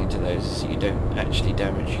clattering into those is you don't actually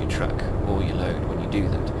damage your truck or your load when you do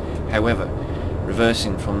that. However,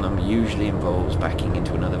 reversing from them usually involves backing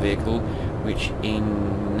into another vehicle, which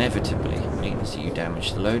inevitably means you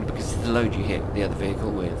damage the load, because it's the load you hit the other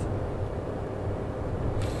vehicle with.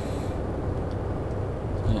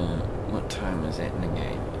 What time is it in the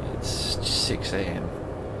game? It's 6 AM.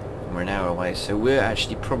 We're an hour away, so we'll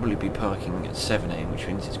actually probably be parking at 7 AM, which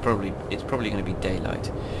means it's probably going to be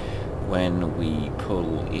daylight when we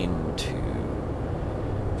pull into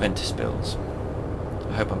Ventspils.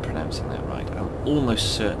 I hope I'm pronouncing that right. I'm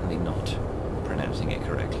almost certainly not pronouncing it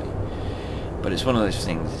correctly, but it's one of those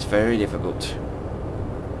things. It's very difficult.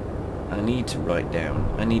 I need to write down.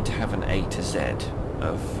 I need to have an A to Z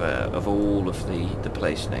of all of the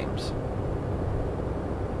place names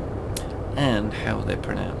and how they're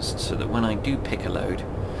pronounced, so that when I do pick a load,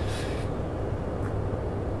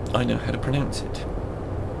 I know how to pronounce it.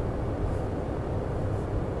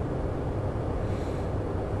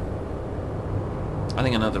 I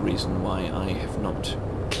think another reason why I have not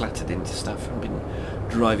clattered into stuff and been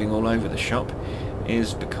driving all over the shop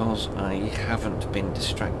is because I haven't been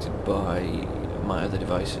distracted by my other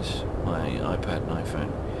devices, my iPad and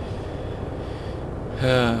iPhone.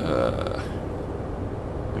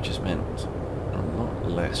 Which has meant I'm not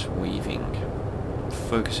less weaving,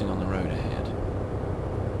 focusing on the road ahead.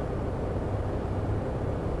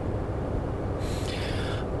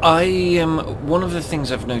 One of the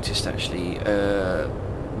things I've noticed actually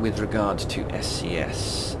with regard to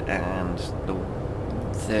SCS and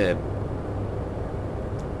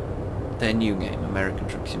their new game, American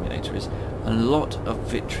Truck Simulator, is a lot of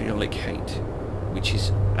vitriolic hate, which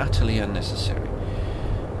is utterly unnecessary,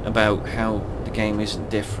 about how the game isn't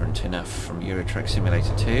different enough from Euro Truck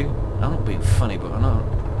Simulator 2. I'm not being funny, but I'm not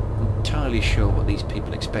entirely sure what these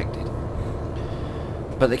people expected.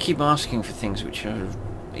 But they keep asking for things which are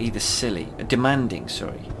either silly,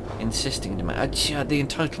 insisting demand. The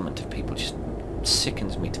entitlement of people just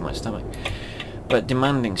sickens me to my stomach. But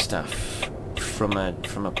demanding stuff from a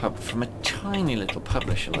tiny little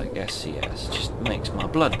publisher like SCS just makes my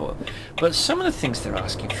blood boil. But some of the things they're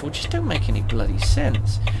asking for just don't make any bloody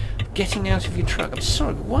sense. Getting out of your truck. I'm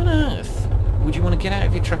sorry, what on earth would you want to get out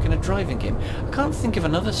of your truck in a driving game? I can't think of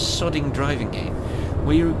another sodding driving game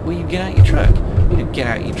where you get out your truck. You don't get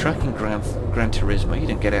out your truck in Gran Turismo. You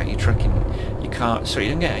don't get out your truck in your car. Sorry,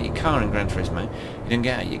 you don't get out your car in Gran Turismo. You don't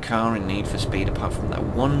get out your car in Need for Speed, apart from that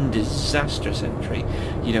one disastrous entry.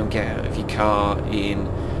 You don't get out of your car in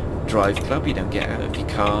Drive Club. You don't get out of your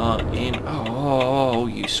car in... Oh,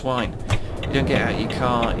 you swine. You don't get out of your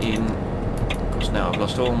car in... Of course, now I've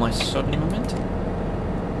lost all my sudden momentum.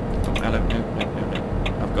 Oh, hello. No.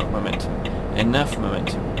 I've got momentum. Enough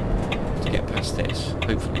momentum to get past this,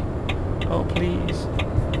 hopefully. Oh, please.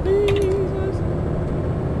 Please.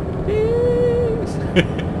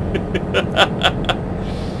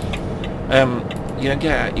 You don't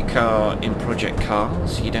get out of your car in Project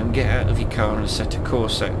Cars. You don't get out of your car in Assetto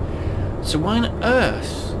Corsa. So why on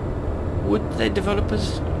earth would the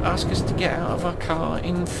developers ask us to get out of our car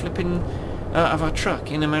in flipping... of our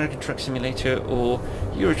truck in American Truck Simulator or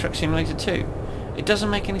Euro Truck Simulator 2? It doesn't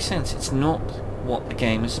make any sense. It's not what the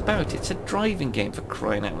game is about. It's a driving game, for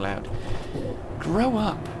crying out loud. Grow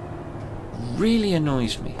up. Really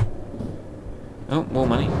annoys me. Oh, more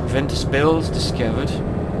money. Ventspils discovered.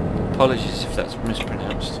 Apologies if that's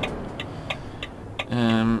mispronounced.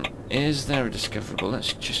 Is there a discoverable?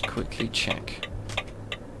 Let's just quickly check.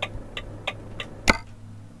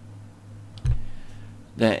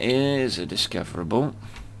 There is a discoverable.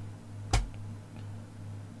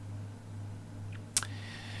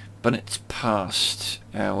 But it's past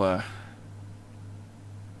our...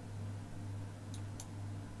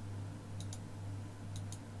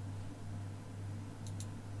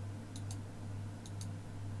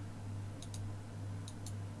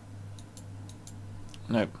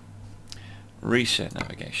 Nope. Reset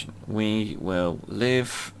navigation. We will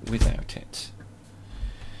live without it.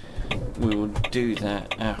 We will do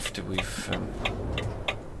that after we've...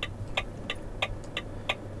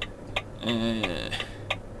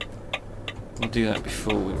 we'll do that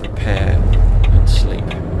before we repair and sleep.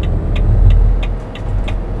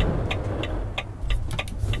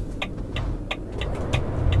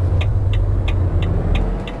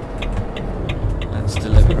 Let's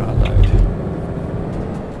deliver our load.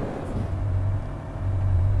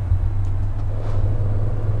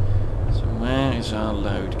 So where is our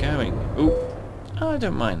load going? Ooh, I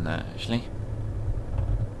don't mind that actually.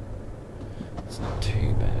 It's not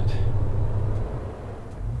too bad.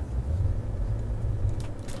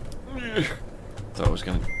 Thought I was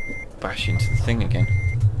going to bash into the thing again.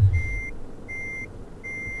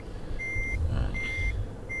 Right.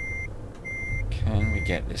 Can we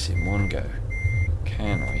get this in one go?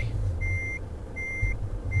 Can we?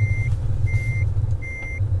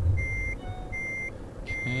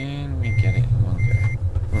 Can we get it in one go?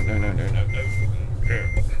 Oh, no.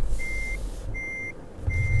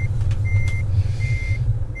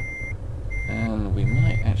 And we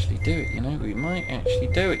might actually do it, you know, we might actually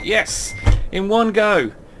do it. Yes! In one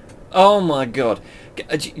go! Oh my god.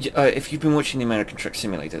 If you've been watching the American Truck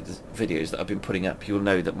Simulator videos that I've been putting up, you'll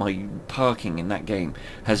know that my parking in that game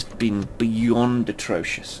has been beyond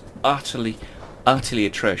atrocious. Utterly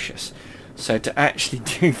atrocious. So to actually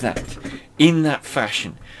do that in that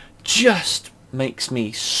fashion just makes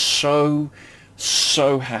me so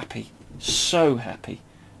happy. So happy.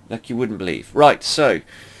 Like you wouldn't believe. Right, so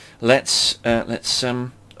let's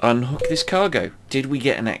unhook this cargo. Did we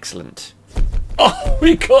get an excellent? Oh,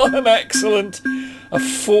 we got an excellent!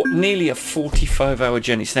 Nearly a 45-hour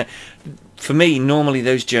journey. So now, for me, normally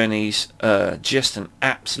those journeys are just an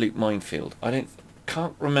absolute minefield.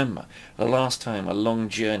 Can't remember the last time a long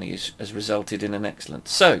journey has resulted in an excellent.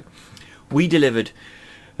 So, we delivered.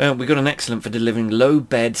 We got an excellent for delivering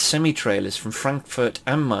low-bed semi-trailers from Frankfurt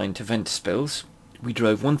am Main to Ventspils, We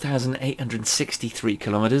drove 1,863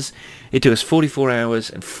 kilometers. It took us 44 hours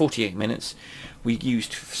and 48 minutes. We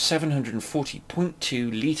used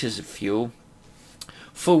 740.2 litres of fuel,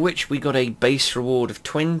 for which we got a base reward of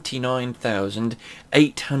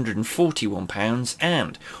 £29,841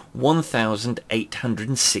 and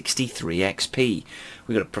 1,863 XP.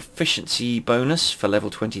 We got a proficiency bonus for level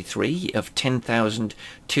 23 of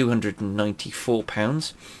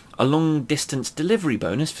 £10,294. A long distance delivery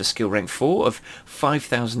bonus for skill rank 4 of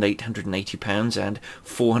 £5,880 and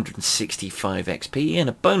 465 XP, and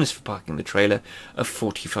a bonus for parking the trailer of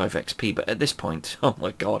 45 XP. But at this point, oh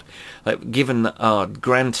my god, like, given that our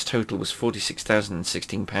grand total was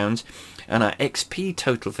 £46,016 and our XP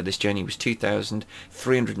total for this journey was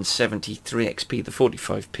 2,373 XP, the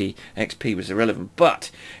 45p XP was irrelevant.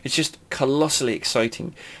 But it's just colossally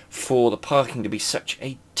exciting for the parking to be such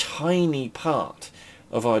a tiny part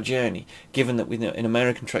of our journey, given that we're in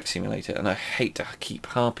American Truck Simulator, and I hate to keep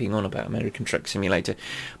harping on about American Truck Simulator,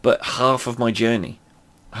 but half of my journey,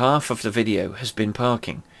 half of the video has been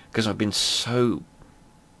parking, because I've been so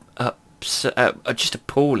just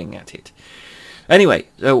appalling at it. Anyway,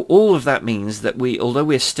 so all of that means that although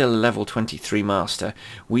we're still a level 23 master,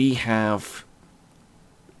 we have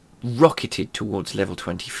rocketed towards level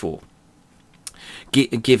 24.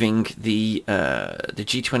 Giving the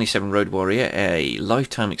G27 Road Warrior a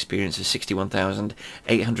lifetime experience of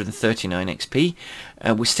 61,839 XP.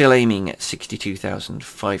 We're still aiming at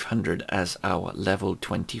 62,500 as our level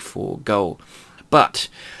 24 goal. But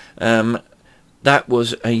that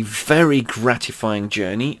was a very gratifying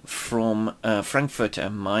journey from Frankfurt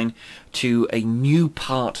am Main to a new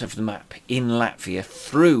part of the map in Latvia,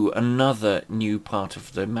 through another new part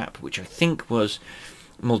of the map, which I think was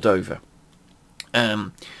Moldova.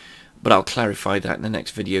 But I'll clarify that in the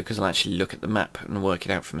next video, because I'll actually look at the map and work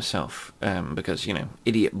it out for myself, because, you know,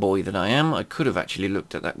 idiot boy that I am, I could have actually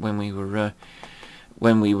looked at that when we were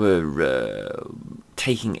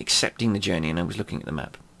accepting the journey and I was looking at the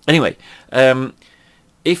map. Anyway,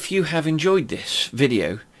 if you have enjoyed this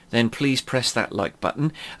video, then please press that like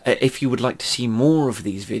button. If you would like to see more of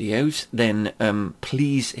these videos, then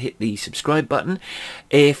please hit the subscribe button.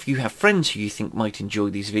 If you have friends who you think might enjoy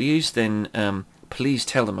these videos, then please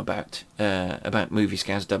tell them about Movie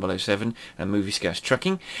Scouse 007 and Movie Scouse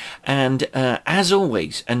Trucking. And as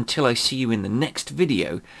always, until I see you in the next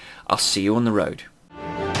video, I'll see you on the road.